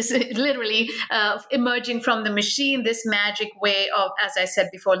 right? This is literally emerging from the machine, this magic way of, as I said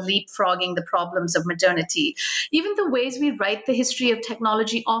before, leapfrogging the problems of modernity. Even the ways we write the history of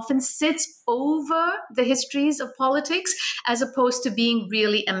technology often sits over the histories of politics as opposed to being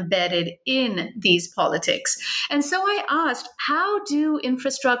really embedded in these politics. And so I asked, how do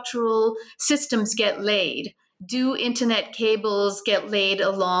infrastructural systems get laid? Do internet cables get laid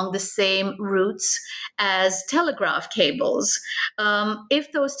along the same routes as telegraph cables?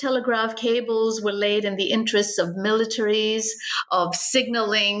 If those telegraph cables were laid in the interests of militaries, of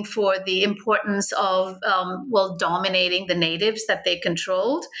signaling for the importance of, dominating the natives that they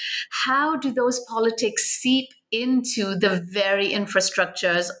controlled, how do those politics seep into the very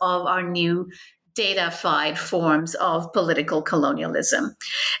infrastructures of our new datafied forms of political colonialism?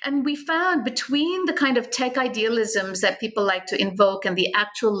 And we found between the kind of tech idealisms that people like to invoke and the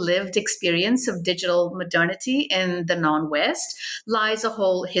actual lived experience of digital modernity in the non-West lies a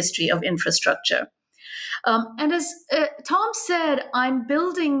whole history of infrastructure. And as Tom said, I'm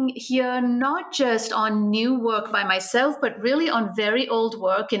building here not just on new work by myself, but really on very old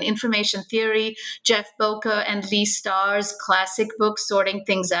work in information theory, Jeff Boca and Lee Starr's classic book, Sorting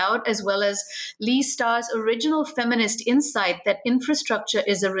Things Out, as well as Lee Starr's original feminist insight that infrastructure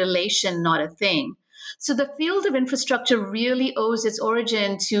is a relation, not a thing. So the field of infrastructure really owes its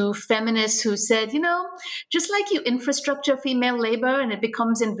origin to feminists who said, just like you infrastructure female labor and it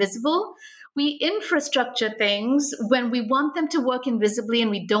becomes invisible, we infrastructure things when we want them to work invisibly and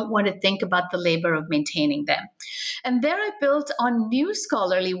we don't want to think about the labor of maintaining them. And there I built on new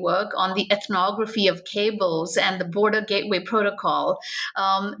scholarly work on the ethnography of cables and the Border Gateway Protocol.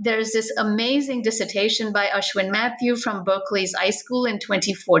 There's this amazing dissertation by Ashwin Matthew from Berkeley's iSchool in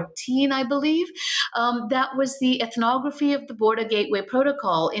 2014, I believe. That was the ethnography of the Border Gateway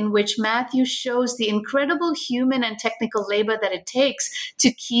Protocol, in which Matthew shows the incredible human and technical labor that it takes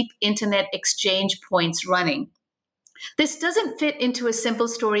to keep internet exchange points running. This doesn't fit into a simple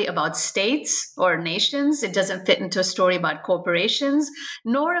story about states or nations. It doesn't fit into a story about corporations,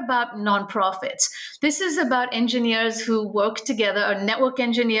 nor about nonprofits. This is about engineers who work together, or network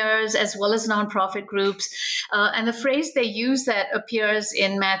engineers, as well as nonprofit groups. And the phrase they use that appears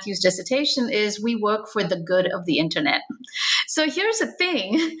in Matthew's dissertation is, we work for the good of the internet. So here's a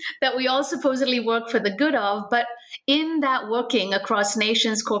thing that we all supposedly work for the good of, but in that working across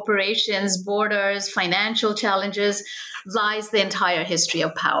nations, corporations, borders, financial challenges, lies the entire history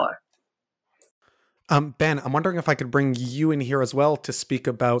of power. Ben, I'm wondering if I could bring you in here as well to speak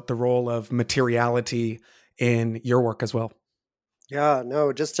about the role of materiality in your work as well. Yeah,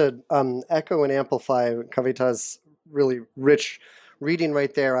 no, just to echo and amplify Kavita's really rich reading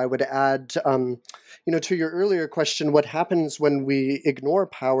right there, I would add, to your earlier question, what happens when we ignore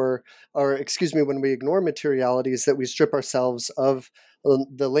power, when we ignore materiality, is that we strip ourselves of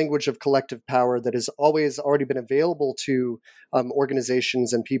the language of collective power that has always already been available to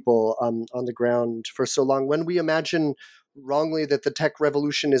organizations and people on the ground for so long. When we imagine wrongly that the tech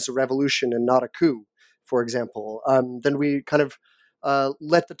revolution is a revolution and not a coup, for example, then we kind of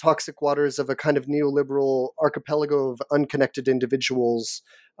let the toxic waters of a kind of neoliberal archipelago of unconnected individuals.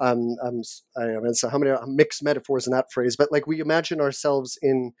 So how many mixed metaphors in that phrase? But like we imagine ourselves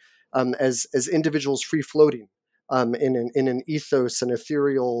in as individuals free floating in an ethos, an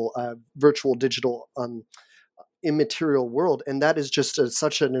ethereal, virtual, digital, immaterial world, and that is just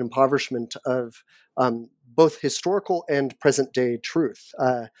such an impoverishment of both historical and present day truths,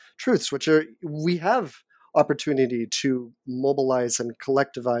 which we have opportunity to mobilize and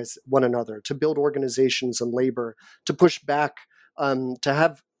collectivize one another, to build organizations and labor, to push back,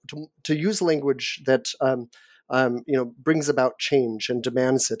 to use language that brings about change and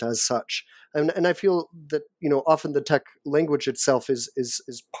demands it as such. And I feel that often the tech language itself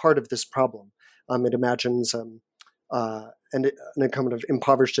is part of this problem. It imagines an kind of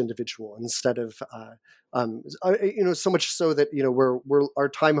impoverished individual instead of so much so that we're our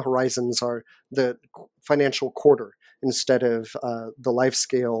time horizons are the financial quarter instead of the life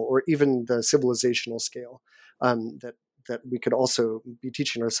scale or even the civilizational scale that we could also be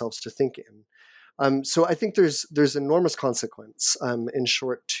teaching ourselves to think in. So I think there's enormous consequence, in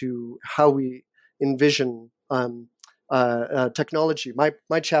short, to how we envision technology.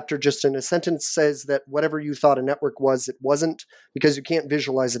 My chapter, just in a sentence, says that whatever you thought a network was, it wasn't, because you can't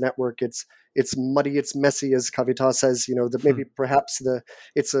visualize a network. It's muddy, it's messy, as Kavita says. That maybe perhaps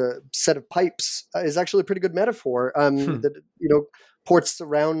it's a set of pipes is actually a pretty good metaphor. That ports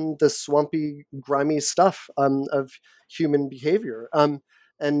around the swampy, grimy stuff of human behavior.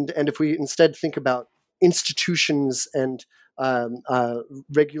 And if we instead think about institutions and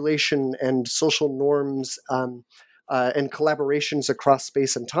regulation and social norms and collaborations across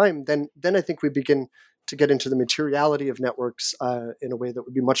space and time, then I think we begin to get into the materiality of networks in a way that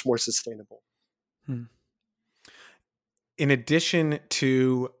would be much more sustainable. In addition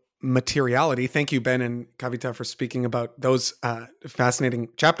to materiality, thank you, Ben and Kavita, for speaking about those fascinating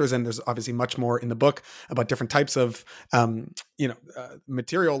chapters. And there's obviously much more in the book about different types of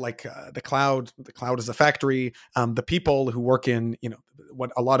material, like the cloud. The cloud is a factory. The people who work in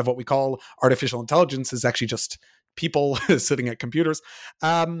what a lot of what we call artificial intelligence is actually just people sitting at computers.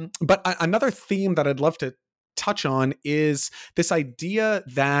 But another theme that I'd love to touch on is this idea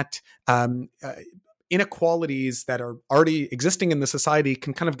that inequalities that are already existing in the society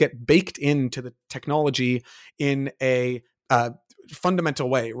can kind of get baked into the technology in a fundamental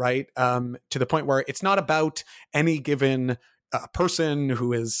way, right? To the point where it's not about any given person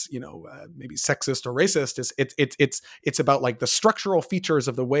who is, maybe sexist or racist. It's about like the structural features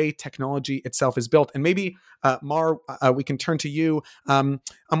of the way technology itself is built. And maybe Mar, we can turn to you. I'm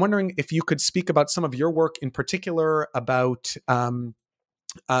wondering if you could speak about some of your work in particular about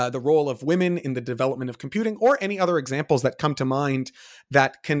the role of women in the development of computing, or any other examples that come to mind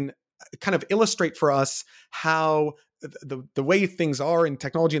that can kind of illustrate for us how the way things are in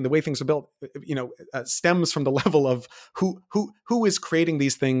technology and the way things are built, stems from the level of who is creating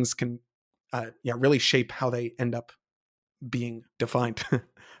these things can, really shape how they end up being defined,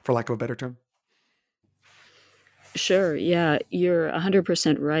 for lack of a better term. Sure. Yeah, you're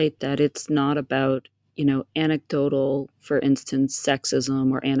 100% right that it's not about anecdotal, for instance,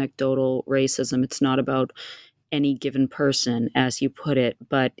 sexism or anecdotal racism. It's not about any given person, as you put it,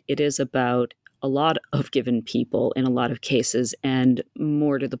 but it is about a lot of given people in a lot of cases. And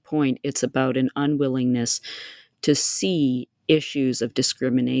more to the point, it's about an unwillingness to see issues of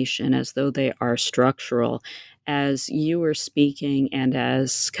discrimination as though they are structural. As you were speaking, and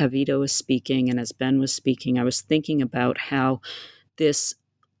as Kavita was speaking, and as Ben was speaking, I was thinking about how this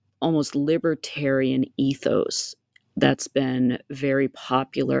almost libertarian ethos that's been very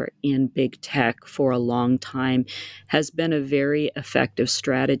popular in big tech for a long time has been a very effective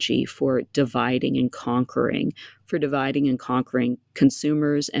strategy for dividing and conquering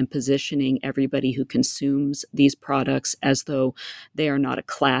consumers and positioning everybody who consumes these products as though they are not a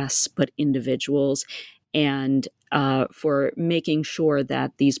class but individuals, and for making sure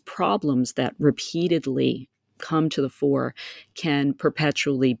that these problems that repeatedly come to the fore can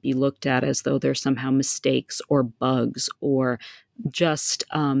perpetually be looked at as though they're somehow mistakes or bugs or just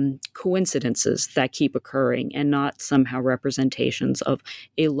coincidences that keep occurring and not somehow representations of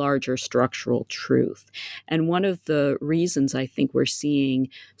a larger structural truth. And one of the reasons I think we're seeing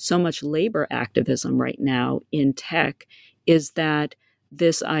so much labor activism right now in tech is that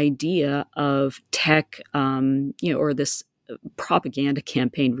this idea of tech, or this propaganda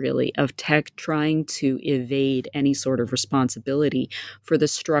campaign, really, of tech trying to evade any sort of responsibility for the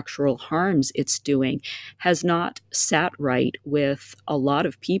structural harms it's doing has not sat right with a lot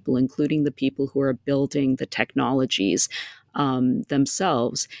of people, including the people who are building the technologies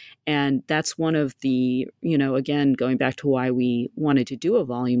themselves. And that's one of the, again, going back to why we wanted to do a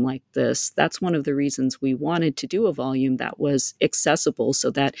volume like this, that's one of the reasons we wanted to do a volume that was accessible,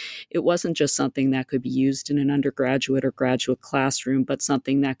 so that it wasn't just something that could be used in an undergraduate or graduate classroom, but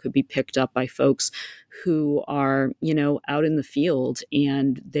something that could be picked up by folks who are, out in the field,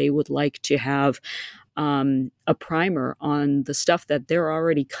 and they would like to have a primer on the stuff that they're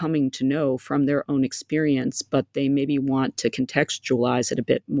already coming to know from their own experience, but they maybe want to contextualize it a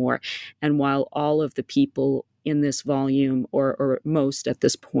bit more. And while all of the people in this volume, or most at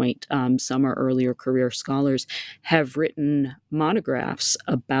this point, some are earlier career scholars, have written monographs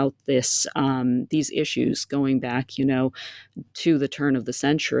about these issues going back, to the turn of the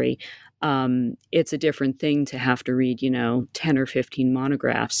century. It's a different thing to have to read, 10 or 15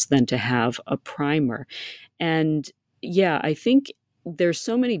 monographs than to have a primer. And yeah, I think there's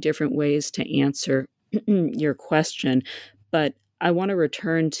so many different ways to answer your question, but I want to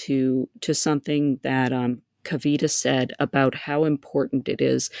return to something that Kavita said about how important it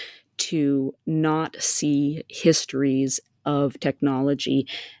is to not see histories of technology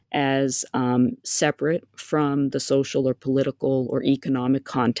as separate from the social or political or economic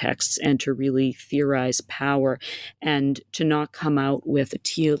contexts, and to really theorize power, and to not come out with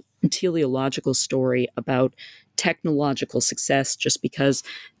a teleological story about technological success just because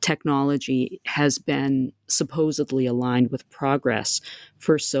technology has been supposedly aligned with progress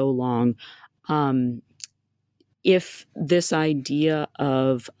for so long. If this idea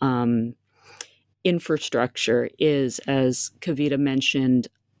of infrastructure is, as Kavita mentioned,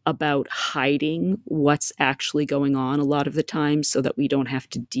 about hiding what's actually going on a lot of the time so that we don't have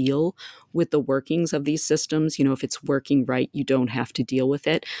to deal with the workings of these systems. If it's working right, you don't have to deal with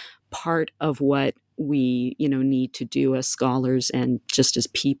it. Part of what we, need to do as scholars and just as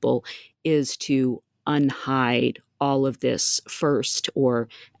people is to unhide all of this first, or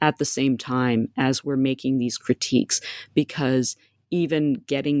at the same time as we're making these critiques, because even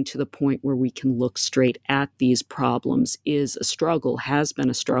getting to the point where we can look straight at these problems is a struggle, has been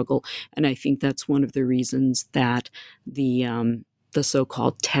a struggle. And I think that's one of the reasons that the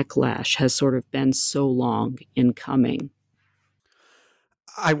so-called techlash has sort of been so long in coming.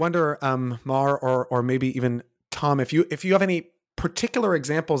 I wonder, Mar, or maybe even Tom, if you have any particular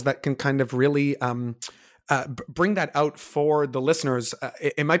examples that can kind of really bring that out for the listeners.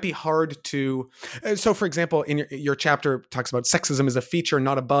 It might be hard to. So, for example, in your chapter talks about sexism as a feature,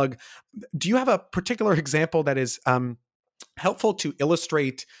 not a bug. Do you have a particular example that is helpful to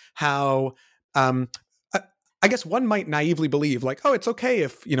illustrate how? I guess one might naively believe, like, oh, it's okay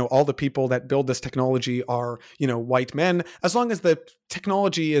if, all the people that build this technology are, white men, as long as the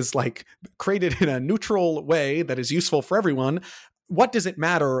technology is like created in a neutral way that is useful for everyone. What does it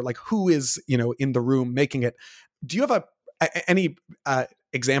matter, like, who is, in the room making it? Do you have any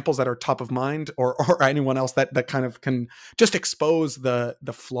examples that are top of mind, or anyone else that kind of can just expose the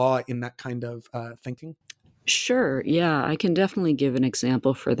flaw in that kind of thinking? Sure. Yeah, I can definitely give an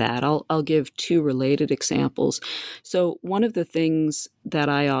example for that. I'll give two related examples. So one of the things that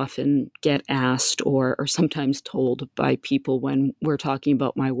I often get asked or sometimes told by people when we're talking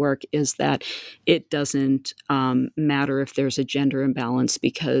about my work is that it doesn't matter if there's a gender imbalance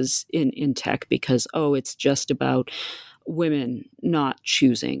because in tech, because, it's just about women not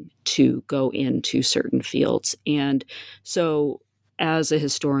choosing to go into certain fields. And so as a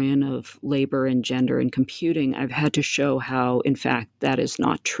historian of labor and gender and computing, I've had to show how, in fact, that is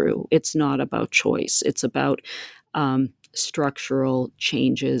not true. It's not about choice. It's about structural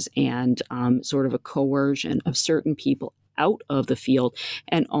changes and sort of a coercion of certain people out of the field,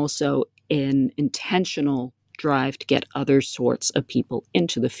 and also an intentional drive to get other sorts of people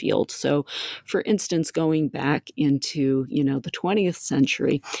into the field. So, for instance, going back into, the 20th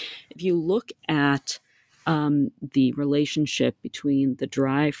century, if you look at the relationship between the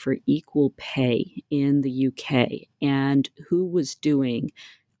drive for equal pay in the UK and who was doing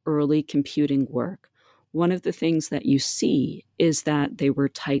early computing work, one of the things that you see is that they were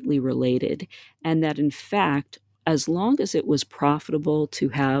tightly related, and that in fact, as long as it was profitable to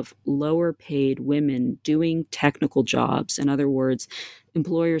have lower paid women doing technical jobs, in other words,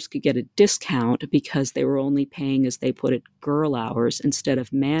 employers could get a discount because they were only paying, as they put it, girl hours instead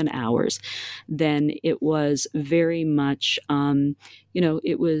of man hours, then it was very much,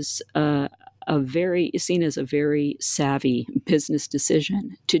 it was a seen as a very savvy business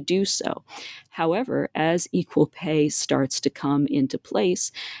decision to do so. However, as equal pay starts to come into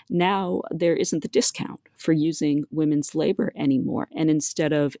place, now there isn't the discount for using women's labor anymore. And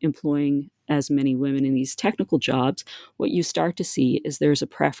instead of employing as many women in these technical jobs, what you start to see is there's a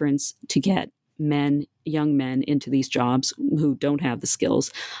preference to get young men into these jobs who don't have the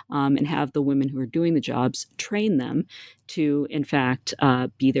skills, and have the women who are doing the jobs train them to, in fact,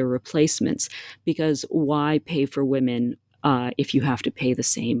 be their replacements. Because why pay for women if you have to pay the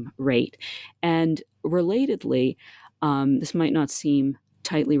same rate? And relatedly, this might not seem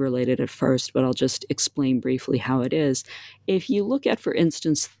tightly related at first, but I'll just explain briefly how it is. If you look at, for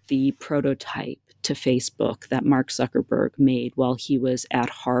instance, the prototype to Facebook that Mark Zuckerberg made while he was at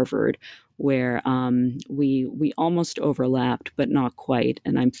Harvard, where we almost overlapped, but not quite,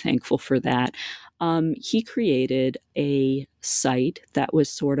 and I'm thankful for that. He created a site that was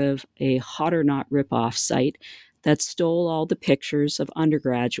sort of a Hot or Not ripoff site that stole all the pictures of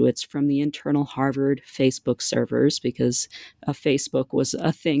undergraduates from the internal Harvard Facebook servers, because Facebook was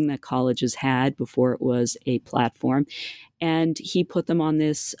a thing that colleges had before it was a platform. And he put them on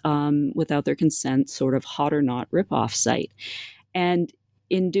this, without their consent, sort of Hot or Not ripoff site. And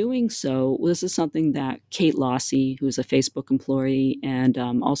in doing so, this is something that Kate Lossy, who's a Facebook employee and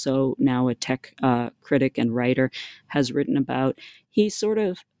also now a tech critic and writer, has written about. He sort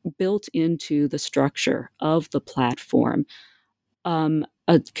of built into the structure of the platform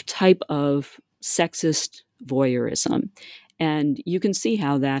a type of sexist voyeurism. And you can see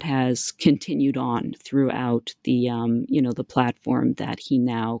how that has continued on throughout the, the platform that he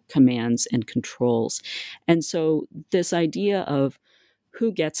now commands and controls. And so this idea of who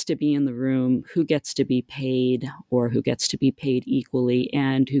gets to be in the room, who gets to be paid, or who gets to be paid equally,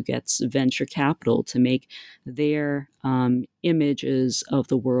 and who gets venture capital to make their images of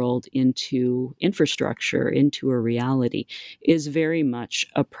the world into infrastructure, into a reality, is very much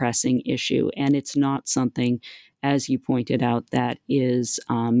a pressing issue. And it's not something, as you pointed out, that is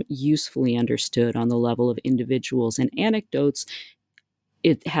usefully understood on the level of individuals and anecdotes.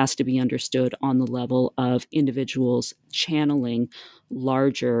 It has to be understood on the level of individuals channeling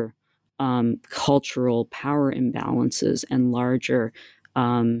larger cultural power imbalances and larger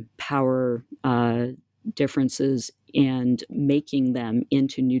power differences, and making them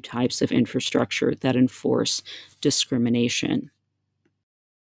into new types of infrastructure that enforce discrimination.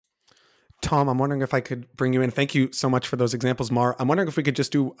 Tom, I'm wondering if I could bring you in. Thank you so much for those examples, Mar. I'm wondering if we could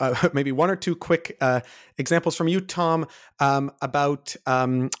just do maybe one or two quick examples from you, Tom, about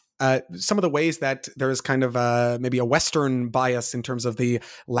some of the ways that there is kind of maybe a Western bias in terms of the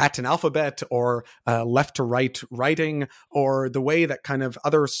Latin alphabet, or left to right writing, or the way that kind of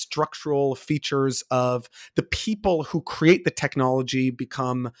other structural features of the people who create the technology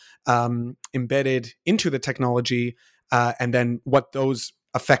become embedded into the technology, and then what those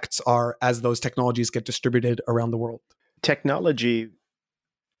effects are as those technologies get distributed around the world. Technology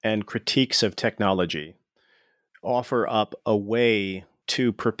and critiques of technology offer up a way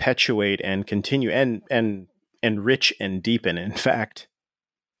to perpetuate and continue and enrich and deepen, in fact,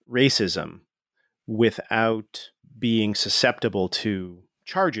 racism without being susceptible to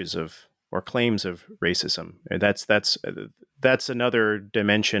charges of or claims of racism. That's another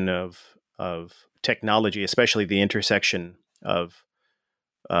dimension of technology, especially the intersection of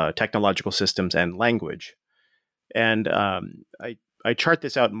technological systems and language. And I chart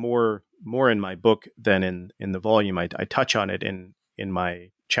this out more in my book than in the volume. I touch on it in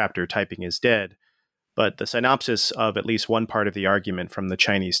my chapter, Typing is Dead. But the synopsis of at least one part of the argument from the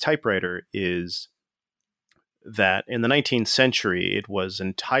Chinese typewriter is that in the 19th century, it was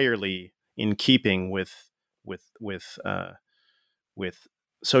entirely in keeping with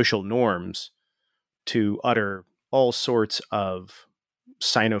social norms to utter all sorts of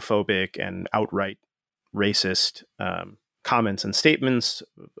xenophobic and outright racist comments and statements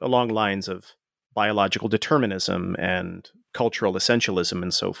along lines of biological determinism and cultural essentialism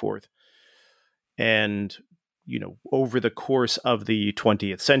and so forth. And, over the course of the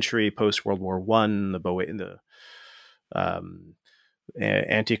 20th century, post-World War I, the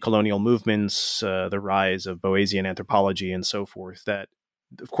anti-colonial movements, the rise of Boasian anthropology and so forth, that,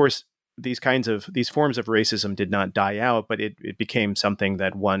 of course, these forms of racism did not die out, but it became something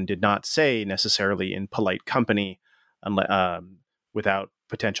that one did not say necessarily in polite company without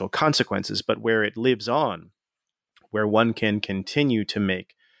potential consequences, but where it lives on, where one can continue to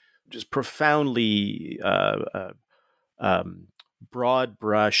make just profoundly broad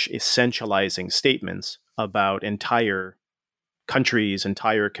brush essentializing statements about entire countries,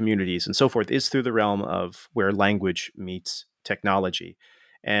 entire communities, and so forth, is through the realm of where language meets technology.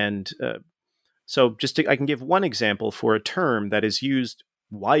 And I can give one example for a term that is used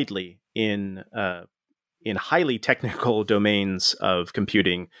widely in highly technical domains of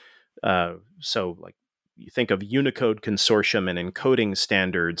computing. So like you think of Unicode Consortium and encoding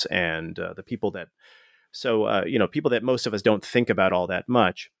standards and the people that, people that most of us don't think about all that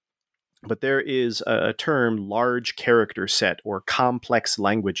much. But there is a term, large character set, or complex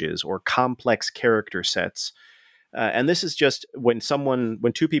languages, or complex character sets. And this is just when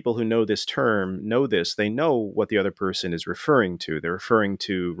two people who know this term know this, they know what the other person is referring to. They're referring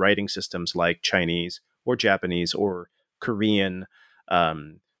to writing systems like Chinese or Japanese or Korean,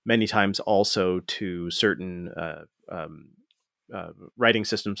 many times also to certain writing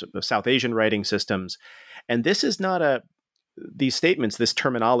systems, South Asian writing systems. And this is not these statements, this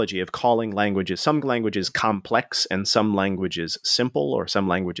terminology of calling some languages complex and some languages simple, or some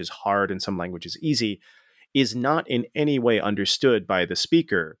languages hard and some languages easy, is not in any way understood by the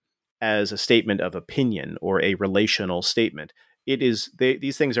speaker as a statement of opinion or a relational statement. It is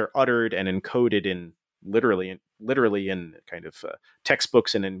these things are uttered and encoded in literally in kind of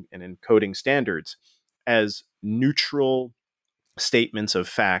textbooks and encoding standards as neutral statements of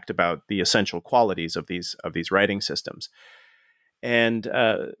fact about the essential qualities of these writing systems. And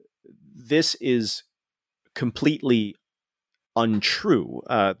this is completely untrue.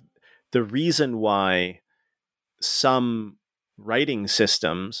 The reason why some writing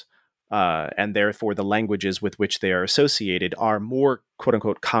systems, and therefore the languages with which they are associated, are more "quote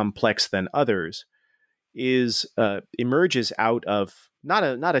unquote" complex than others, emerges out of not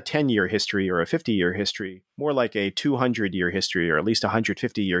a 10-year history or a 50-year history, more like a 200-year history or at least a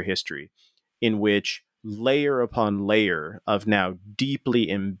 150-year history, in which layer upon layer of now deeply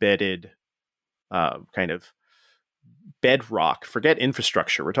embedded kind of bedrock, forget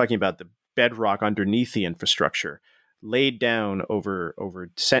infrastructure, we're talking about the bedrock underneath the infrastructure, laid down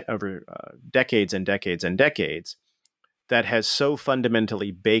over decades and decades and decades, that has so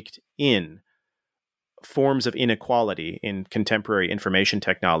fundamentally baked in forms of inequality in contemporary information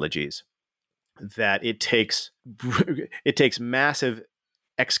technologies that it takes massive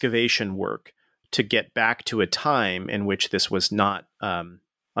excavation work to get back to a time in which this was not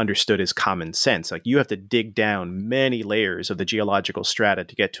understood as common sense. Like, you have to dig down many layers of the geological strata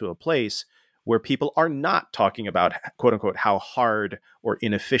to get to a place where people are not talking about, quote unquote, how hard or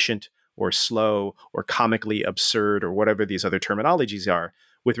inefficient or slow or comically absurd or whatever these other terminologies are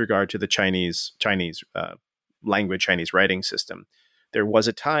with regard to the Chinese language, Chinese writing system. There was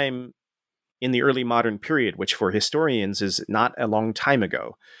a time in the early modern period, which for historians is not a long time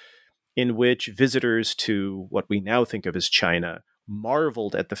ago, in which visitors to what we now think of as China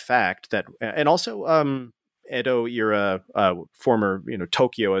marveled at the fact that, and also Edo era, former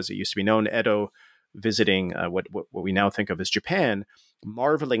Tokyo as it used to be known, Edo visiting what we now think of as Japan,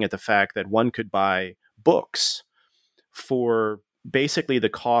 marveling at the fact that one could buy books for basically the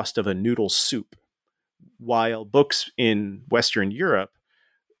cost of a noodle soup, while books in Western Europe,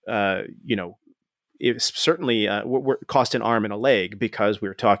 it certainly cost an arm and a leg, because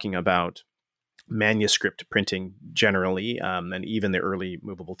we're talking about manuscript printing generally, and even the early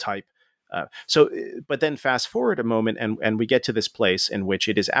movable type. But then fast forward a moment, and we get to this place in which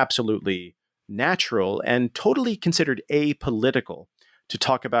it is absolutely natural and totally considered apolitical to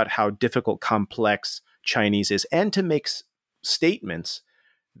talk about how difficult, complex Chinese is, and to make statements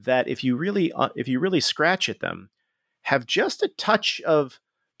that, if you really scratch at them, have just a touch of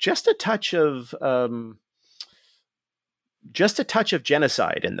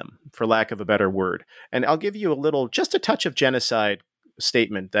genocide in them, for lack of a better word. And I'll give you just a touch of genocide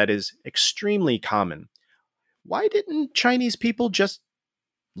statement that is extremely common. Why didn't Chinese people just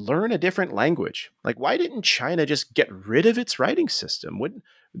learn a different language? Like, why didn't China just get rid of its writing system?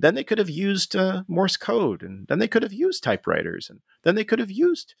 Then they could have used Morse code, and then they could have used typewriters, and then they could have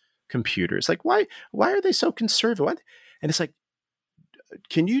used computers. Like, why are they so conservative? And it's like,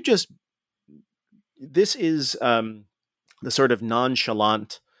 can you just, this is the sort of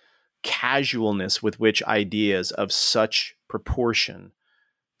nonchalant casualness with which ideas of such proportion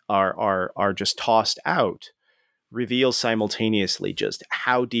are just tossed out, reveals simultaneously just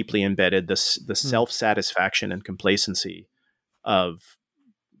how deeply embedded the self-satisfaction and complacency of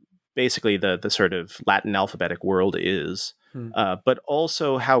basically the sort of Latin alphabetic world is, but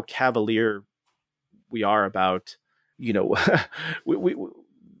also how cavalier we are about, the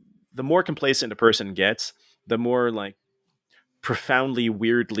more complacent a person gets, the more like profoundly,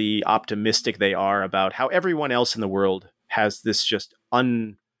 weirdly optimistic they are about how everyone else in the world has this just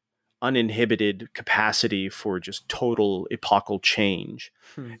uninhibited capacity for just total epochal change.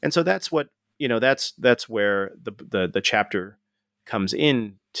 And so that's what, that's where the chapter comes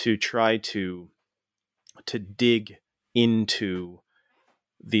in to try to to dig into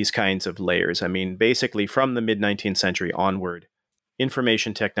these kinds of layers. I mean, basically from the mid-19th century onward,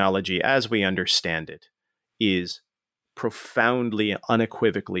 information technology as we understand it is profoundly,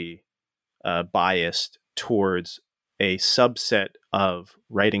 unequivocally biased towards a subset of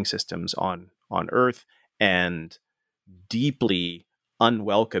writing systems on Earth, and deeply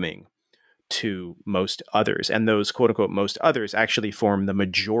unwelcoming to most others. And those quote unquote most others actually form the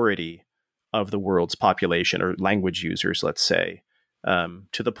majority of the world's population, or language users, let's say,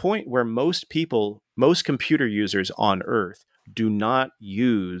 to the point where most computer users on Earth do not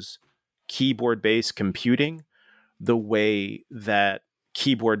use keyboard-based computing the way that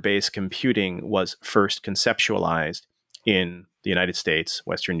keyboard-based computing was first conceptualized in the United States,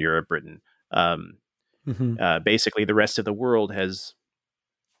 Western Europe, Britain. Basically, the rest of the world has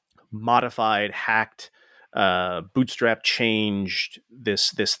modified, hacked, bootstrap changed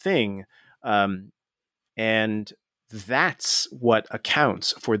this thing. And that's what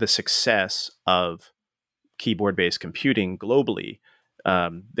accounts for the success of keyboard-based computing globally.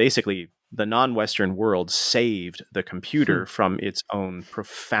 Basically, the non-Western world saved the computer from its own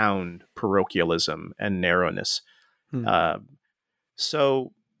profound parochialism and narrowness.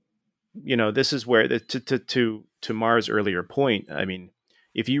 So, this is where, to Mar's earlier point, I mean,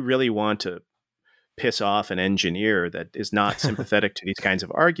 if you really want to piss off an engineer that is not sympathetic to these kinds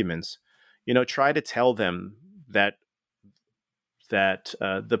of arguments, try to tell them that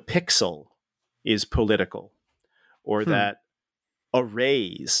the pixel is political, or that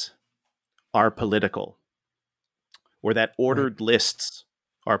arrays are political, or that ordered lists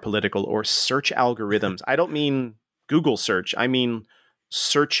are political, or search algorithms. I don't mean Google search. I mean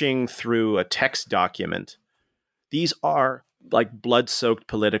searching through a text document. These are like blood-soaked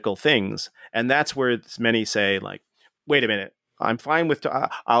political things. And that's where many say, like, wait a minute, I'm fine with,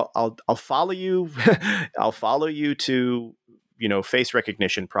 I'll follow you. I'll follow you to, face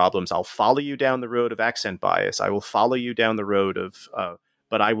recognition problems. I'll follow you down the road of accent bias. I will follow you down the road of,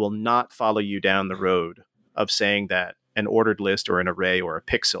 but I will not follow you down the road of saying that an ordered list or an array or a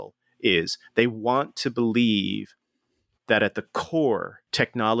pixel is. They want to believe that at the core,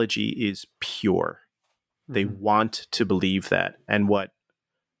 technology is pure. They want to believe that. And what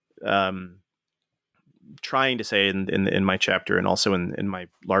trying to say in my chapter, and also in my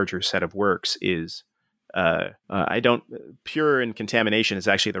larger set of works, is pure and contamination is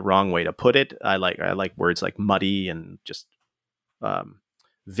actually the wrong way to put it. I like words like muddy and just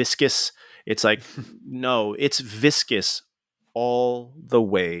viscous. It's like, no, it's viscous all the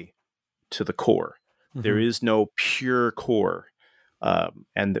way to the core. There is no pure core.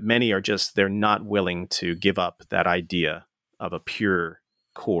 And many are they're not willing to give up that idea of a pure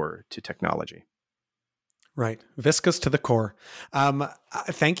core to technology. Right. Viscous to the core.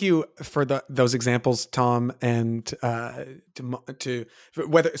 Thank you for those examples, Tom. And I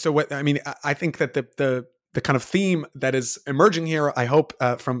think that the kind of theme that is emerging here, I hope,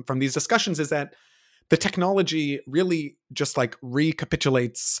 from these discussions, is that the technology really just like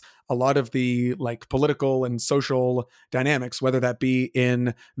recapitulates a lot of the like political and social dynamics, whether that be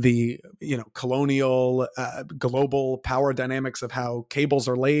in the colonial global power dynamics of how cables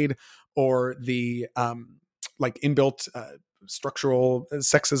are laid, or the like inbuilt structural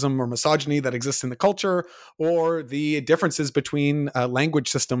sexism or misogyny that exists in the culture, or the differences between language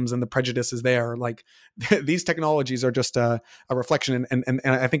systems and the prejudices there. Like these technologies are just a reflection. And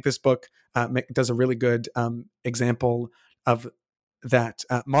I think this book does a really good example of that.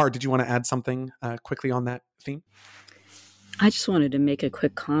 Mar, did you want to add something quickly on that theme? I just wanted to make a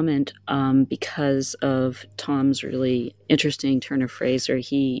quick comment because of Tom's really interesting turn of phrase, or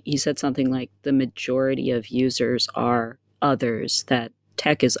he said something like the majority of users are others, that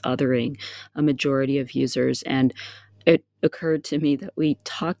tech is othering a majority of users. And it occurred to me that we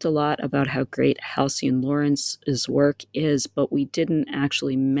talked a lot about how great Halcyon Lawrence's work is, but we didn't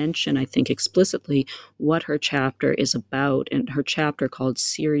actually mention, I think, explicitly what her chapter is about. And her chapter, called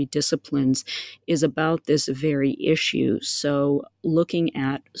Siri Disciplines, is about this very issue. So looking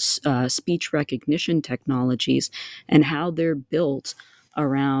at speech recognition technologies and how they're built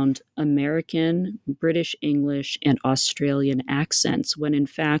around American, British English, and Australian accents, when in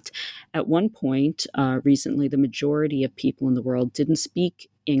fact, at one point recently, the majority of people in the world didn't speak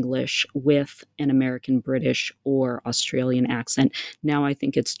English with an American, British, or Australian accent. Now I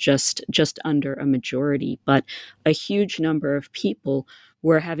think it's just under a majority, but a huge number of people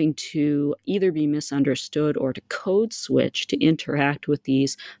were having to either be misunderstood or to code switch to interact with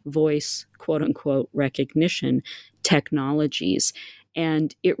these voice, quote unquote, recognition technologies.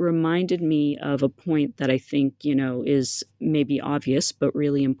 And it reminded me of a point that I think, is maybe obvious, but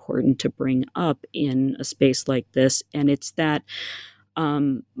really important to bring up in a space like this. And it's that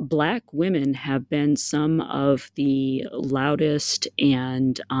Black women have been some of the loudest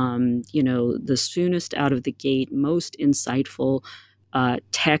and, the soonest out of the gate, most insightful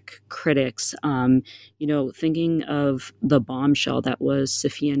tech critics, thinking of the bombshell that was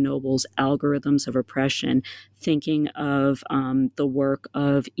Safiya Noble's Algorithms of Oppression, thinking of the work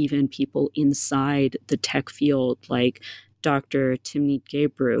of even people inside the tech field like Dr. Timnit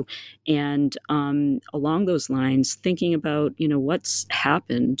Gebru. And along those lines, thinking about, what's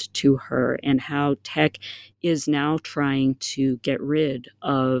happened to her and how tech is now trying to get rid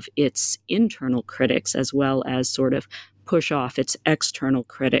of its internal critics as well as sort of push off its external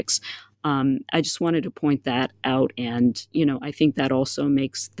critics. I just wanted to point that out. And, I think that also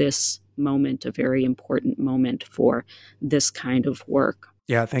makes this moment a very important moment for this kind of work.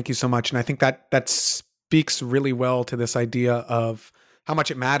 Yeah, thank you so much. And I think that speaks really well to this idea of how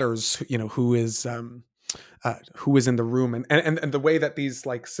much it matters, who is in the room, and the way that these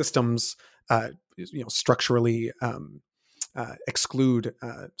like systems, structurally exclude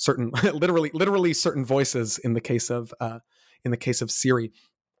certain, literally certain voices. In the case of Siri,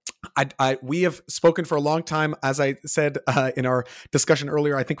 we have spoken for a long time. As I said in our discussion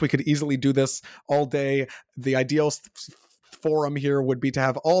earlier, I think we could easily do this all day. The ideal forum here would be to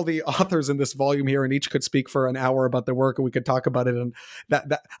have all the authors in this volume here, and each could speak for an hour about their work, and we could talk about it. And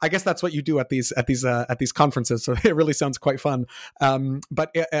that I guess that's what you do at these conferences. So it really sounds quite fun.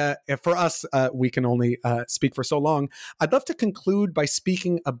 But for us, we can only speak for so long. I'd love to conclude by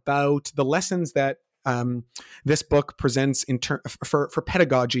speaking about the lessons that this book presents for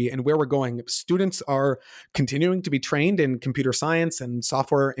pedagogy and where we're going. Students are continuing to be trained in computer science and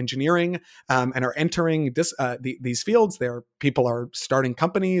software engineering, and are entering these fields. People are starting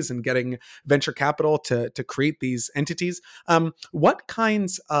companies and getting venture capital to create these entities. What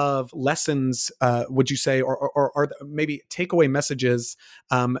kinds of lessons would you say, or maybe takeaway messages,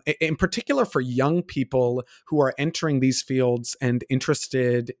 in particular for young people who are entering these fields and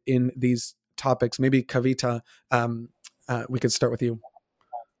interested in these topics? Maybe Kavita, we could start with you.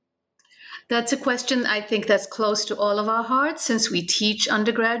 That's a question I think that's close to all of our hearts since we teach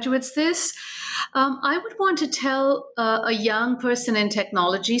undergraduates this. I would want to tell a young person in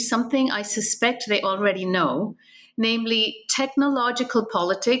technology something I suspect they already know, namely technological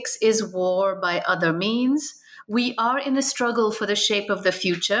politics is war by other means. We are in a struggle for the shape of the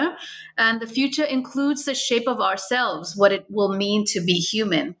future, and the future includes the shape of ourselves, what it will mean to be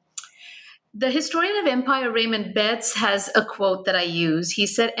human. The historian of empire, Raymond Betts, has a quote that I use. He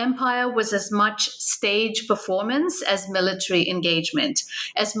said, empire was as much stage performance as military engagement,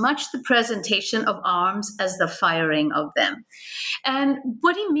 as much the presentation of arms as the firing of them. And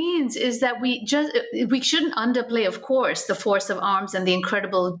what he means is that we shouldn't underplay, of course, the force of arms and the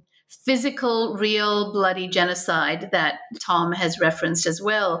incredible physical, real, bloody genocide that Tom has referenced as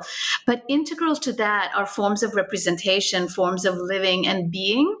well. But integral to that are forms of representation, forms of living and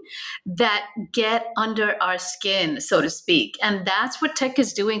being that get under our skin, so to speak. And that's what tech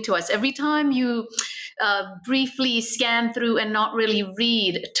is doing to us. Every time you briefly scan through and not really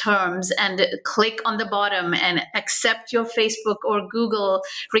read terms and click on the bottom and accept your Facebook or Google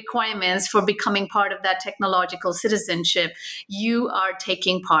requirements for becoming part of that technological citizenship, you are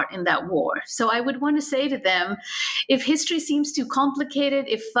taking part in that war. So I would want to say to them, if history seems too complicated,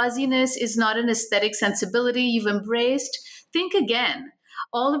 if fuzziness is not an aesthetic sensibility you've embraced, think again.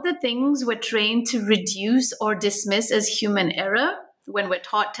 All of the things we're trained to reduce or dismiss as human error when we're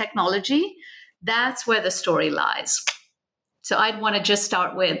taught technology, that's where the story lies. So I'd want to just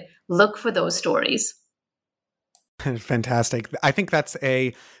start with look for those stories. Fantastic. I think that's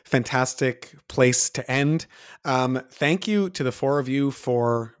a fantastic place to end. Thank you to the four of you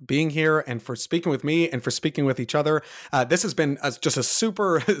for being here and for speaking with me and for speaking with each other. This has been just a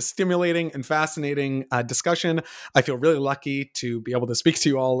super stimulating and fascinating discussion. I feel really lucky to be able to speak to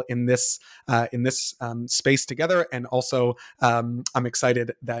you all in this space together. And also, I'm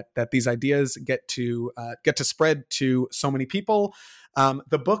excited that these ideas get to spread to so many people.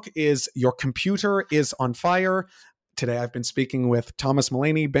 The book is Your Computer is on Fire. Today, I've been speaking with Thomas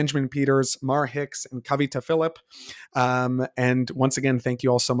Mullaney, Benjamin Peters, Mara Hicks, and Kavita Philip. And once again, thank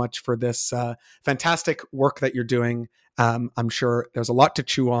you all so much for this fantastic work that you're doing. I'm sure there's a lot to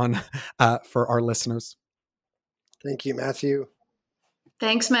chew on for our listeners. Thank you, Matthew.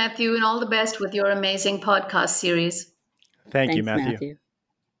 Thanks, Matthew, and all the best with your amazing podcast series. Thanks, Matthew.